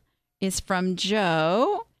one is from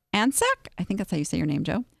Joe Ansack. I think that's how you say your name,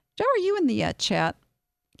 Joe. Joe, are you in the chat?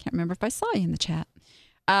 I can't remember if I saw you in the chat.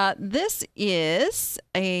 This is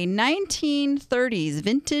a 1930s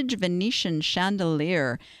vintage Venetian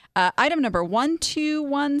chandelier. Item number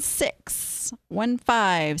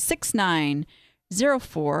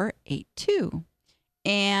 1216-1569-0482.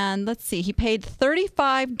 And let's see, he paid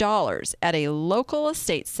 $35 at a local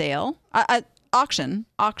estate sale, auction.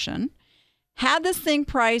 Had this thing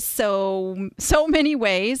priced so many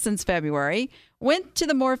ways since February. Went to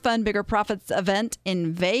the More Fun, Bigger Profits event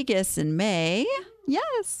in Vegas in May.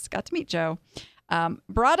 Yes, got to meet Joe.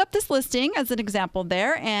 Brought up this listing as an example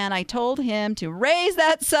there, and I told him to raise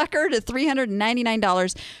that sucker to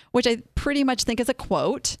 $399, which I pretty much think is a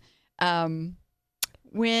quote.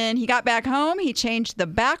 When he got back home, he changed the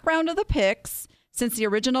background of the pics since the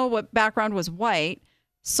original background was white.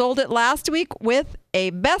 Sold it last week with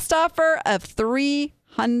a best offer of $300.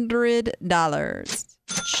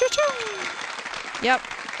 Choo-choo. Yep.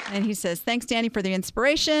 And he says, thanks, Danny, for the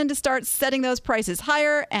inspiration to start setting those prices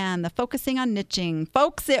higher and the focusing on niching.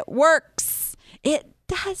 Folks, it works. It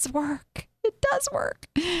does work. It does work.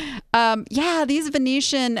 Yeah, these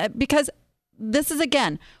Venetian, because this is,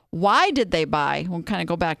 again, why did they buy? We'll kind of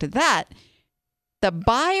go back to that. The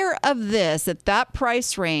buyer of this at that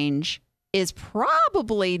price range is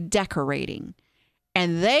probably decorating,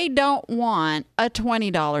 and they don't want a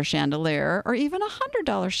 $20 chandelier or even a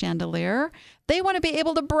 $100 chandelier. They want to be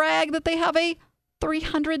able to brag that they have a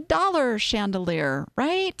 $300 chandelier,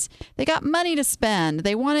 right? They got money to spend.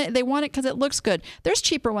 They want it because it looks good. There's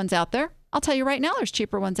cheaper ones out there. I'll tell you right now, there's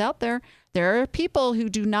cheaper ones out there. There are people who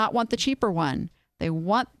do not want the cheaper one. They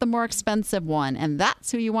want the more expensive one, and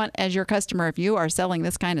that's who you want as your customer if you are selling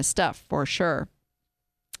this kind of stuff, for sure.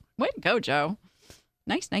 Way to go, Joe.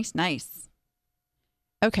 Nice.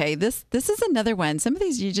 Okay, this is another one. Some of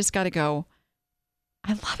these you just got to go,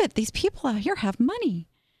 I love it. These people out here have money.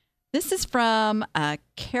 This is from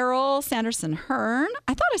Carol Sanderson Hearn.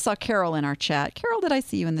 I thought I saw Carol in our chat. Carol, did I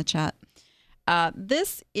see you in the chat?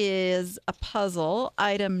 This is a puzzle,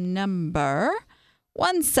 item number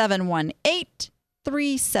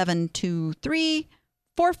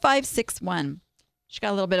 1718-3723-4561. She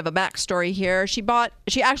got a little bit of a backstory here. She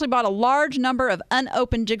actually bought a large number of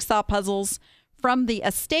unopened jigsaw puzzles from the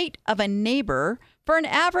estate of a neighbor for an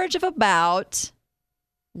average of about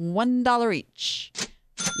 $1 each.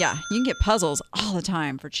 Yeah, you can get puzzles all the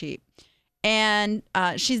time for cheap. And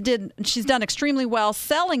she's done extremely well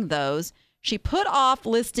selling those. She put off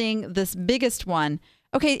listing this biggest one.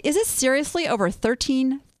 Okay, is this seriously over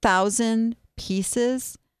 13,000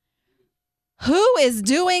 pieces? Who is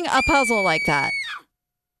doing a puzzle like that?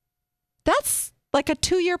 That's like a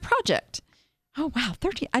 2-year project. Oh, wow.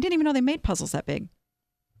 13. I didn't even know they made puzzles that big.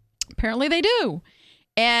 Apparently they do.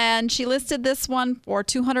 And she listed this one for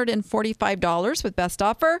 $245 with best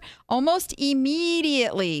offer. Almost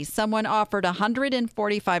immediately, someone offered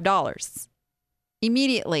 $145.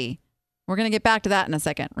 Immediately. We're going to get back to that in a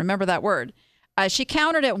second. Remember that word. She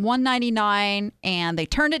countered at $199 and they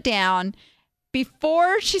turned it down.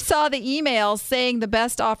 Before she saw the email saying the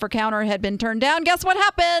best offer counter had been turned down, guess what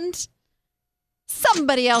happened?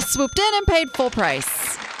 Somebody else swooped in and paid full price.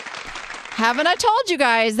 Haven't I told you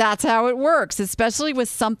guys that's how it works, especially with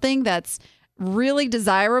something that's really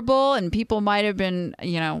desirable and people might have been,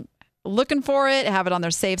 looking for it, have it on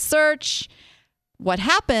their safe search. What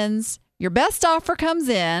happens, your best offer comes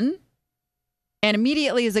in and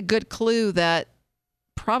immediately is a good clue that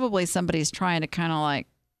probably somebody's trying to kind of like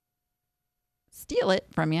steal it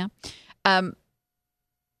from you.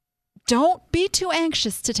 Don't be too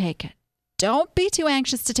anxious to take it. Don't be too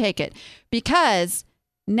anxious to take it because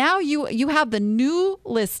now you have the new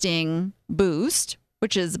listing boost,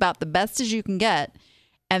 which is about the best as you can get.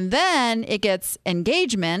 And then it gets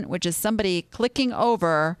engagement, which is somebody clicking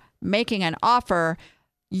over, making an offer.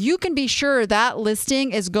 You can be sure that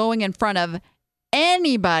listing is going in front of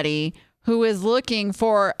anybody who is looking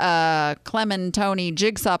for a Clementoni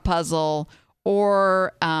jigsaw puzzle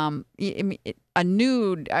or a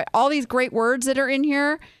nude, all these great words that are in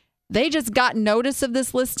here. They just got notice of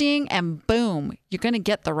this listing and boom, you're going to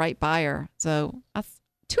get the right buyer. So that's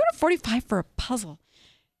 $245 for a puzzle.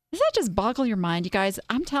 Does that just boggle your mind, you guys?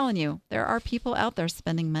 I'm telling you, there are people out there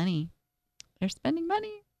spending money. They're spending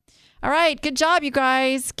money. All right, good job, you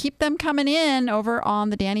guys. Keep them coming in over on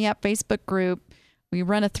the Danny App Facebook group. We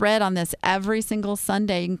run a thread on this every single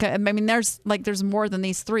Sunday. There's more than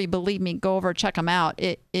these 3. Believe me, go over, check them out.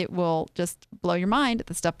 It will just blow your mind at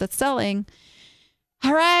the stuff that's selling.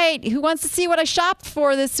 All right, who wants to see what I shopped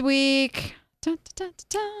for this week? Dun, dun, dun,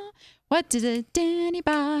 dun, dun. What did Danny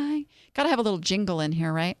buy? Got to have a little jingle in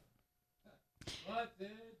here, right? What did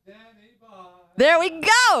Danny buy? There we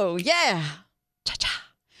go. Yeah. Cha-cha.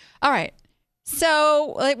 All right.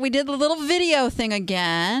 So we did the little video thing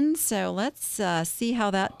again. So let's see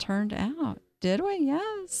how that turned out. Did we?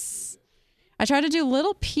 Yes. I tried to do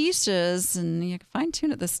little pieces and you can fine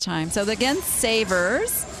tune it this time. So again,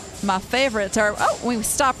 savers. My favorites are, we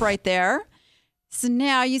stop right there. So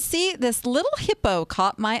now you see this little hippo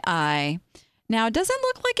caught my eye. Now it doesn't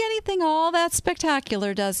look like anything all that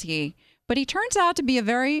spectacular, does he? But he turns out to be a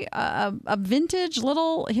very a vintage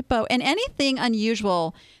little hippo. And anything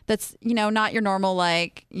unusual that's, not your normal,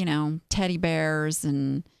 teddy bears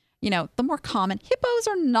and, the more common. Hippos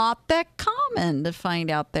are not that common to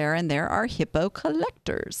find out there. And there are hippo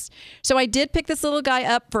collectors. So I did pick this little guy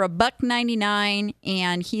up for $1.99.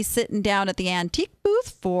 And he's sitting down at the antique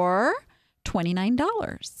booth for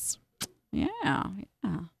 $29. Yeah.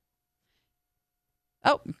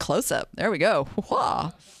 Oh, close up. There we go.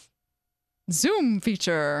 Wow. Zoom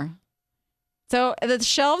feature. So the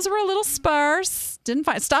shelves were a little sparse. Didn't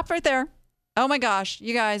find. Stop right there. Oh my gosh,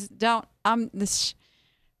 you guys don't. This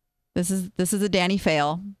is a Danny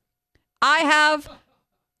fail.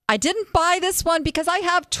 I didn't buy this one because I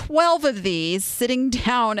have 12 of these sitting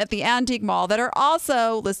down at the antique mall that are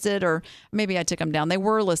also listed, or maybe I took them down. They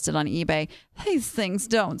were listed on eBay. These things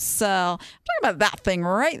don't sell. I'm talking about that thing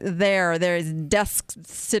right there. There's desk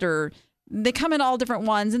sitter. They come in all different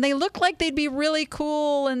ones, and they look like they'd be really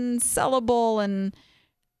cool and sellable, and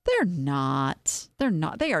they're not. They're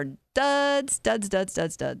not. They are duds.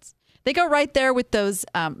 They go right there with those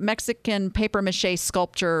Mexican paper mache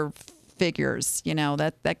sculpture figures,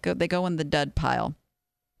 they go in the dud pile.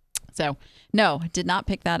 So, no, I did not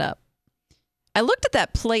pick that up. I looked at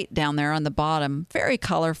that plate down there on the bottom. Very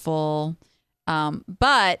colorful,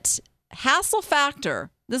 but hassle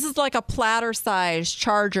factor. This is like a platter size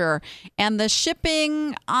charger, and the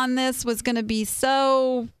shipping on this was going to be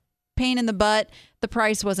so pain in the butt. The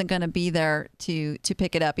price wasn't going to be there to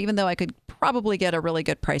pick it up, even though I could probably get a really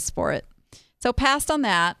good price for it. So passed on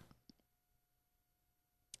that.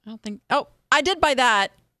 I did buy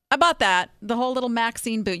that. I bought that. The whole little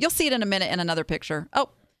Maxine boot. You'll see it in a minute in another picture. Oh,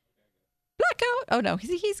 blackout. Oh, no,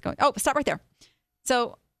 he's going. Oh, stop right there.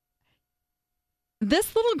 So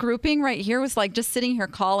this little grouping right here was like just sitting here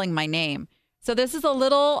calling my name. So this is a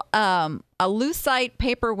little, a lucite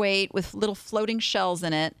paperweight with little floating shells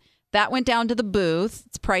in it. That went down to the booth.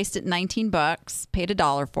 It's priced at $19. Paid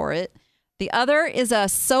 $1 for it. The other is a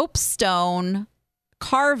soapstone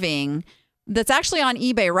carving that's actually on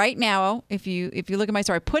eBay right now. If you look at my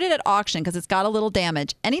store, I put it at auction because it's got a little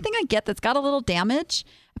damage. Anything I get that's got a little damage,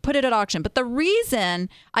 I put it at auction. But the reason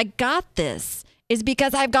I got this is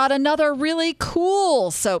because I've got another really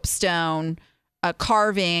cool soapstone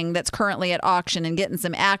carving that's currently at auction and getting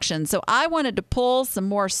some action. So I wanted to pull some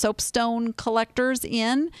more soapstone collectors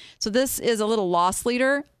in. So this is a little loss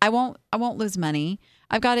leader. I won't lose money.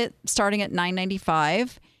 I've got it starting at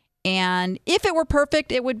 $9.95. And if it were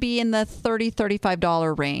perfect, it would be in the $30,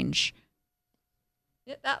 $35 range.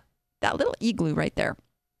 That little igloo right there.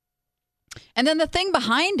 And then the thing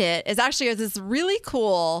behind it is actually this really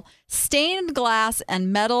cool stained glass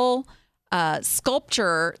and metal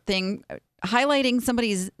sculpture thing highlighting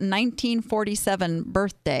somebody's 1947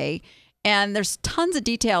 birthday. And there's tons of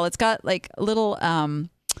detail. It's got like a little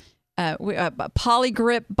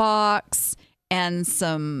polygrip box and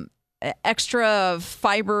some extra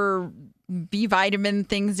fiber B vitamin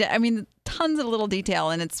things. I mean, tons of little detail,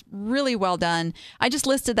 and it's really well done. I just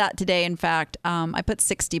listed that today. In fact, I put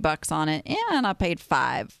 $60 on it, and I paid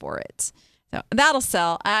 $5 for it. So that'll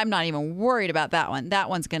sell. I'm not even worried about that one. That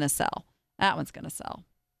one's going to sell. That one's going to sell.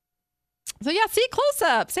 So yeah, see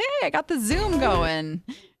close-ups. Hey, I got the zoom going.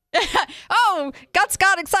 Oh, got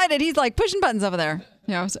Scott excited. He's like pushing buttons over there.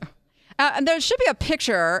 Yeah. And there should be a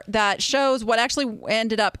picture that shows what actually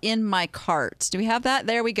ended up in my cart. Do we have that?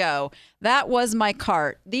 There we go. That was my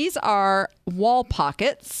cart. These are wall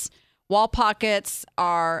pockets. Wall pockets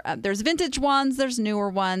are, there's vintage ones, there's newer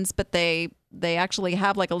ones, but they actually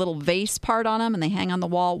have like a little vase part on them and they hang on the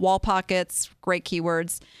wall. Wall pockets, great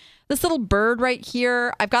keywords. This little bird right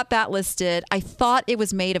here, I've got that listed. I thought it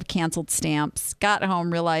was made of canceled stamps. Got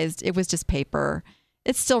home, realized it was just paper.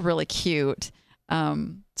 It's still really cute.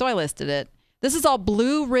 So I listed it. This is all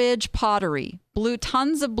Blue Ridge pottery.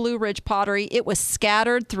 Tons of Blue Ridge pottery. It was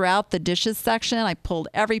scattered throughout the dishes section. I pulled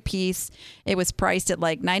every piece. It was priced at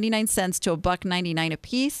like 99 cents to $1.99 a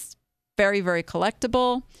piece. Very, very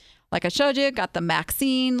collectible. Like I showed you, got the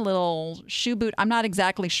Maxine little shoe boot. I'm not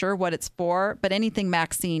exactly sure what it's for, but anything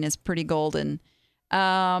Maxine is pretty golden.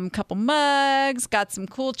 Couple mugs, got some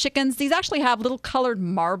cool chickens. These actually have little colored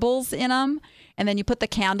marbles in them. And then you put the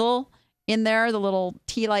candle in there, the little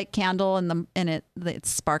tea light candle, and it's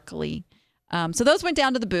sparkly. So those went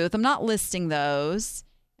down to the booth. I'm not listing those.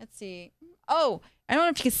 Let's see. Oh, I don't know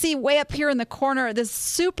if you can see way up here in the corner, this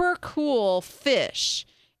super cool fish.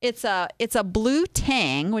 It's a blue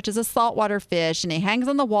tang, which is a saltwater fish, and it hangs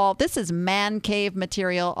on the wall. This is man cave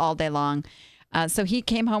material all day long. So he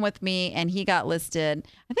came home with me and he got listed.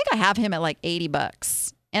 I think I have him at like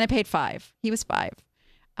 $80 and I paid $5. He was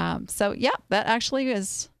 $5. So yeah, that actually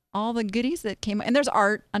is all the goodies that came. And there's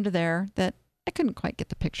art under there that I couldn't quite get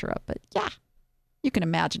the picture up, but yeah, you can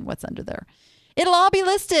imagine what's under there. It'll all be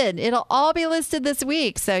listed. It'll all be listed this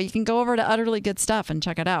week. So you can go over to Utterly Good Stuff and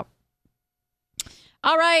check it out.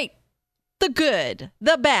 All right. The good,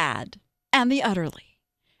 the bad, and the utterly.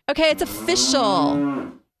 Okay, it's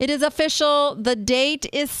official. It is official. The date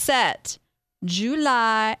is set.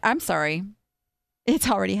 It's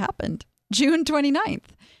already happened. June 29th.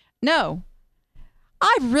 No.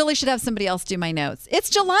 I really should have somebody else do my notes. It's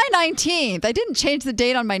July 19th. I didn't change the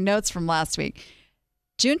date on my notes from last week.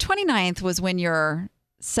 June 29th was when your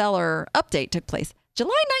seller update took place.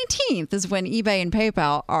 July 19th is when eBay and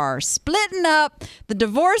PayPal are splitting up. The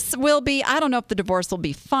divorce will be, I don't know if the divorce will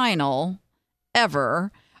be final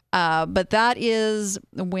ever, but that is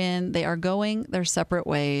when they are going their separate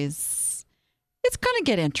ways. It's going to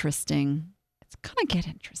get interesting.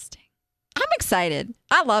 I'm excited.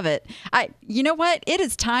 I love it. You know what? It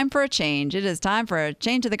is time for a change. It is time for a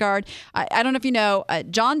change of the guard. I don't know if you know,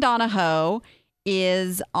 John Donahoe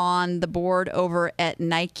is on the board over at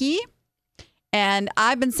Nike. And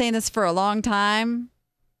I've been saying this for a long time.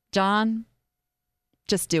 John,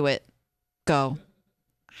 just do it. Go.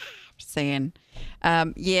 Just saying.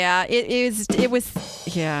 Yeah, it was,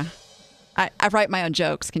 yeah. I write my own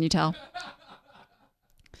jokes. Can you tell?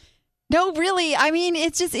 No, really. I mean,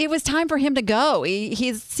 it was time for him to go.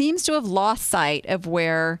 He seems to have lost sight of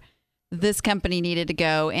where this company needed to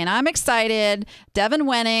go. And I'm excited. Devin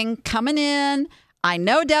Wenning coming in. I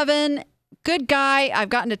know Devin. Good guy. I've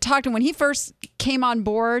gotten to talk to him when he first came on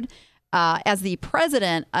board as the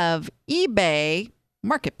president of eBay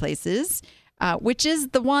Marketplaces, which is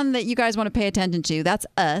the one that you guys want to pay attention to. That's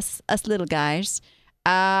us little guys.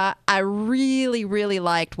 I really, really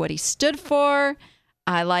liked what he stood for.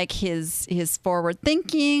 I like his forward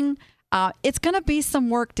thinking. It's going to be some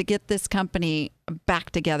work to get this company back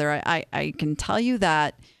together. I can tell you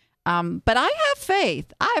that. But I have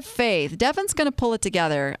faith. Devin's going to pull it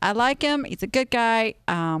together. I like him. He's a good guy.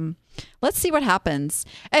 Let's see what happens,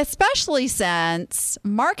 especially since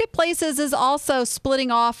Marketplaces is also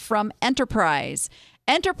splitting off from Enterprise.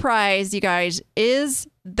 Enterprise, you guys,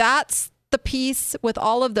 that's the piece with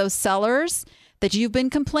all of those sellers that you've been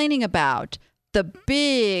complaining about. The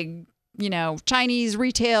big, Chinese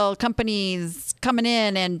retail companies coming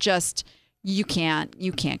in and just... You can't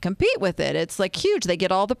compete with it. It's like huge. They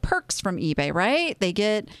get all the perks from eBay, right? They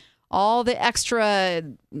get all the extra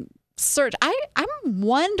search. I'm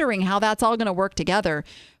wondering how that's all going to work together,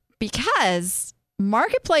 because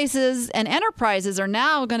Marketplaces and Enterprises are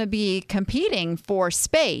now going to be competing for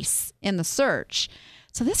space in the search.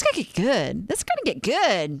 So this is going to get good. This is going to get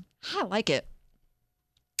good. I like it.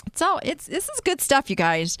 This is good stuff, you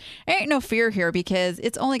guys. There ain't no fear here because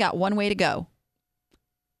it's only got one way to go.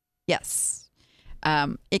 Yes.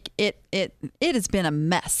 It has been a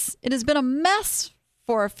mess. It has been a mess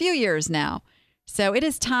for a few years now. So it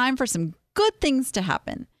is time for some good things to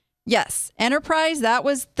happen. Yes, Enterprise, that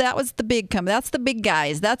was the big company. That's the big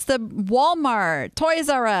guys. That's the Walmart, Toys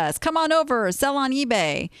R Us. Come on over, sell on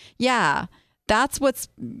eBay. Yeah, that's what's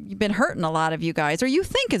been hurting a lot of you guys, or you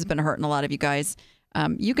think has been hurting a lot of you guys.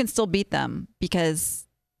 You can still beat them because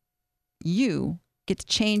you get to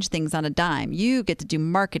change things on a dime. You get to do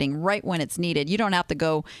marketing right when it's needed. You don't have to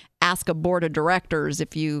go ask a board of directors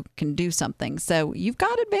if you can do something. So you've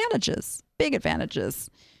got advantages, big advantages.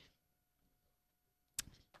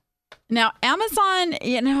 Now, Amazon,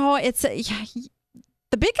 the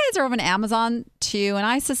big guys are over on Amazon too, and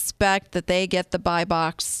I suspect that they get the buy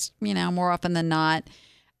box, more often than not.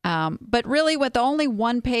 But really, with only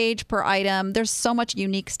one page per item, there's so much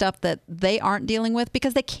unique stuff that they aren't dealing with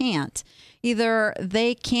because they can't. Either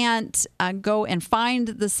they can't go and find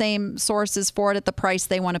the same sources for it at the price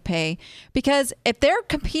they want to pay. Because if they're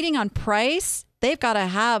competing on price, they've got to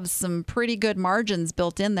have some pretty good margins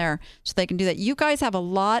built in there so they can do that. You guys have a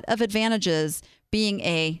lot of advantages being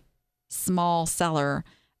a small seller.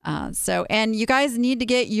 And you guys need to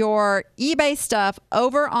get your eBay stuff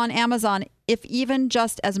over on Amazon, if even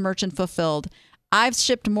just as merchant fulfilled. I've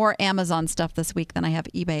shipped more Amazon stuff this week than I have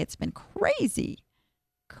eBay. It's been crazy.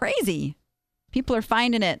 People are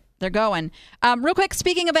finding it. They're going. Real quick,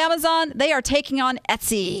 speaking of Amazon, they are taking on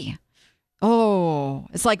Etsy. Oh,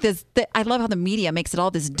 it's like this. I love how the media makes it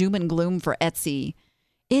all this doom and gloom for Etsy.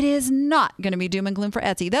 It is not going to be doom and gloom for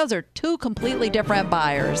Etsy. Those are two completely different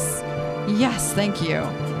buyers. Yes, thank you.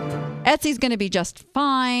 Etsy's going to be just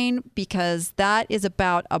fine because that is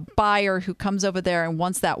about a buyer who comes over there and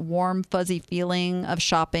wants that warm, fuzzy feeling of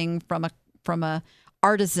shopping from a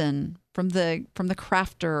artisan, from the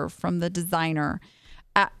crafter, from the designer.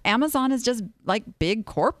 Amazon is just like big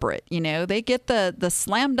corporate, they get the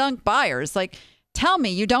slam dunk buyers. Like, tell me,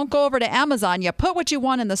 you don't go over to Amazon, you put what you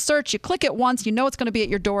want in the search, you click it once, you know it's going to be at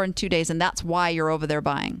your door in 2 days, and that's why you're over there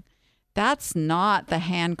buying. That's not the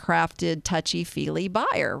handcrafted, touchy-feely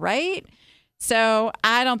buyer, right? So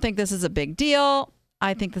I don't think this is a big deal.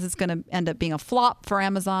 I think this is going to end up being a flop for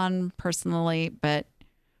Amazon personally, but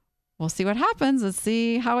we'll see what happens. Let's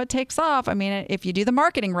see how it takes off. I mean, if you do the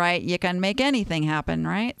marketing right, you can make anything happen,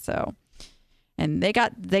 right? So, and they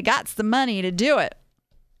got the money to do it.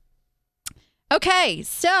 Okay,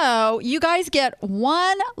 so you guys get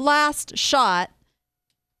one last shot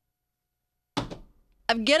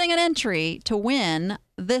of getting an entry to win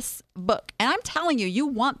this book. And I'm telling you, you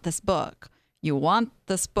want this book. You want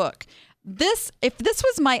this book. If this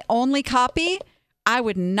was my only copy, I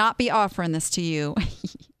would not be offering this to you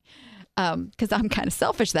because I'm kind of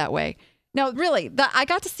selfish that way. No, really, I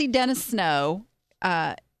got to see Dennis Snow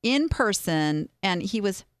in person, and he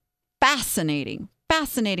was fascinating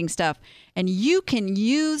stuff. And you can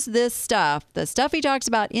use this stuff, the stuff he talks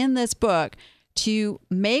about in this book, to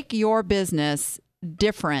make your business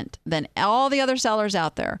different than all the other sellers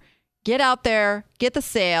out there. Get out there, get the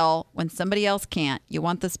sale when somebody else can't. You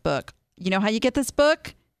want this book. You know how you get this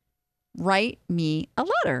book? Write me a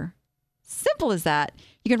letter. Simple as that.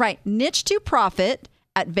 You can write niche to profit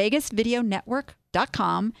at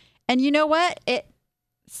vegasvideonetwork.com. And you know what?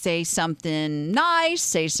 Say something nice,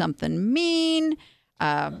 say something mean,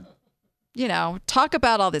 talk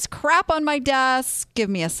about all this crap on my desk,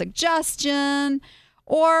 give me a suggestion,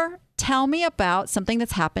 or tell me about something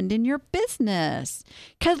that's happened in your business.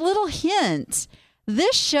 Because little hint,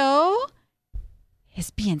 this show is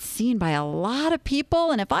being seen by a lot of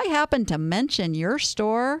people. And if I happen to mention your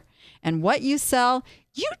store and what you sell,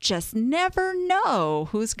 you just never know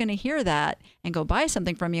who's going to hear that and go buy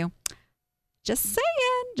something from you. Just saying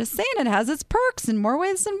it has its perks in more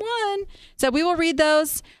ways than one. So we will read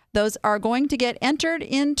those. Those are going to get entered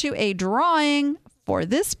into a drawing for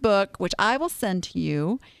this book, which I will send to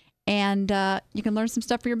you. And you can learn some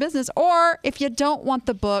stuff for your business. Or if you don't want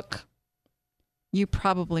the book, you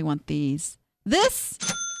probably want these. This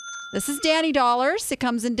is Danny Dollars. It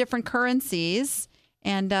comes in different currencies.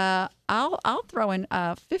 And I'll throw in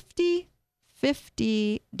 50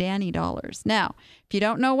 Danny Dollars. Now, if you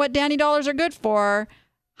don't know what Danny Dollars are good for,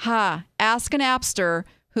 ask an appster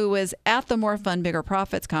who was at the More Fun, Bigger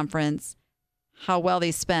Profits conference how well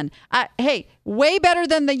they spend. Hey, way better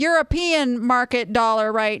than the European market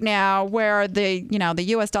dollar right now, where the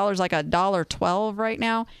US dollar is like $1.12 right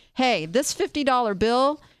now. Hey, this $50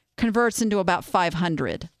 bill converts into about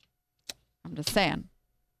 500. I'm just saying.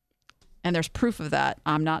 And there's proof of that.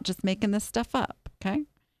 I'm not just making this stuff up, okay?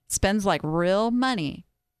 Spends like real money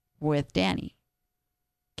with Danny.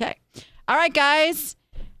 Okay. All right, guys.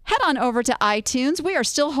 Head on over to iTunes. We are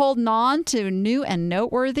still holding on to New and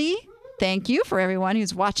Noteworthy. Thank you for everyone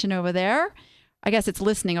who's watching over there. I guess it's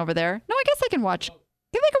listening over there. No, I guess they can watch.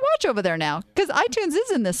 They can watch over there now because iTunes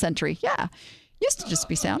is in this century. Yeah. Used to just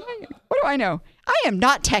be sound. What do I know? I am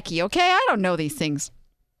not techie, okay? I don't know these things.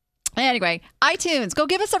 Anyway, iTunes, go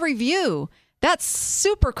give us a review. That's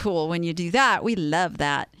super cool when you do that. We love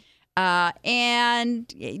that.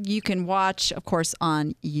 And you can watch, of course,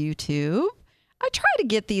 on YouTube. I try to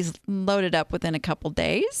get these loaded up within a couple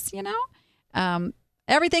days,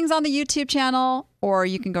 Everything's on the YouTube channel, or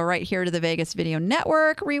you can go right here to the Vegas Video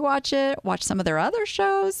Network, rewatch it, watch some of their other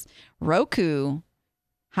shows. Roku.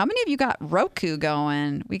 How many of you got Roku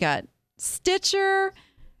going? We got Stitcher,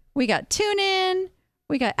 we got TuneIn,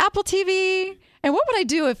 we got Apple TV. And what would I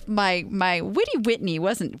do if my Witty Whitney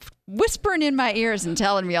wasn't whispering in my ears and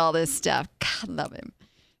telling me all this stuff? God, love him.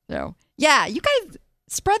 So, yeah, you guys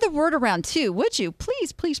spread the word around too, would you?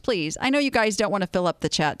 Please, please, please. I know you guys don't want to fill up the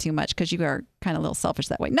chat too much because you are kind of a little selfish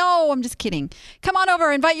that way. No, I'm just kidding. Come on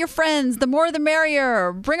over, invite your friends. The more the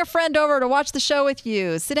merrier. Bring a friend over to watch the show with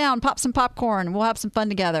you. Sit down, pop some popcorn. We'll have some fun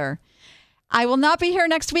together. I will not be here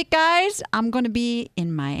next week, guys. I'm going to be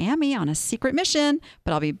in Miami on a secret mission,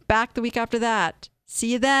 but I'll be back the week after that.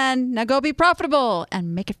 See you then. Now go be profitable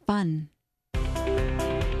and make it fun.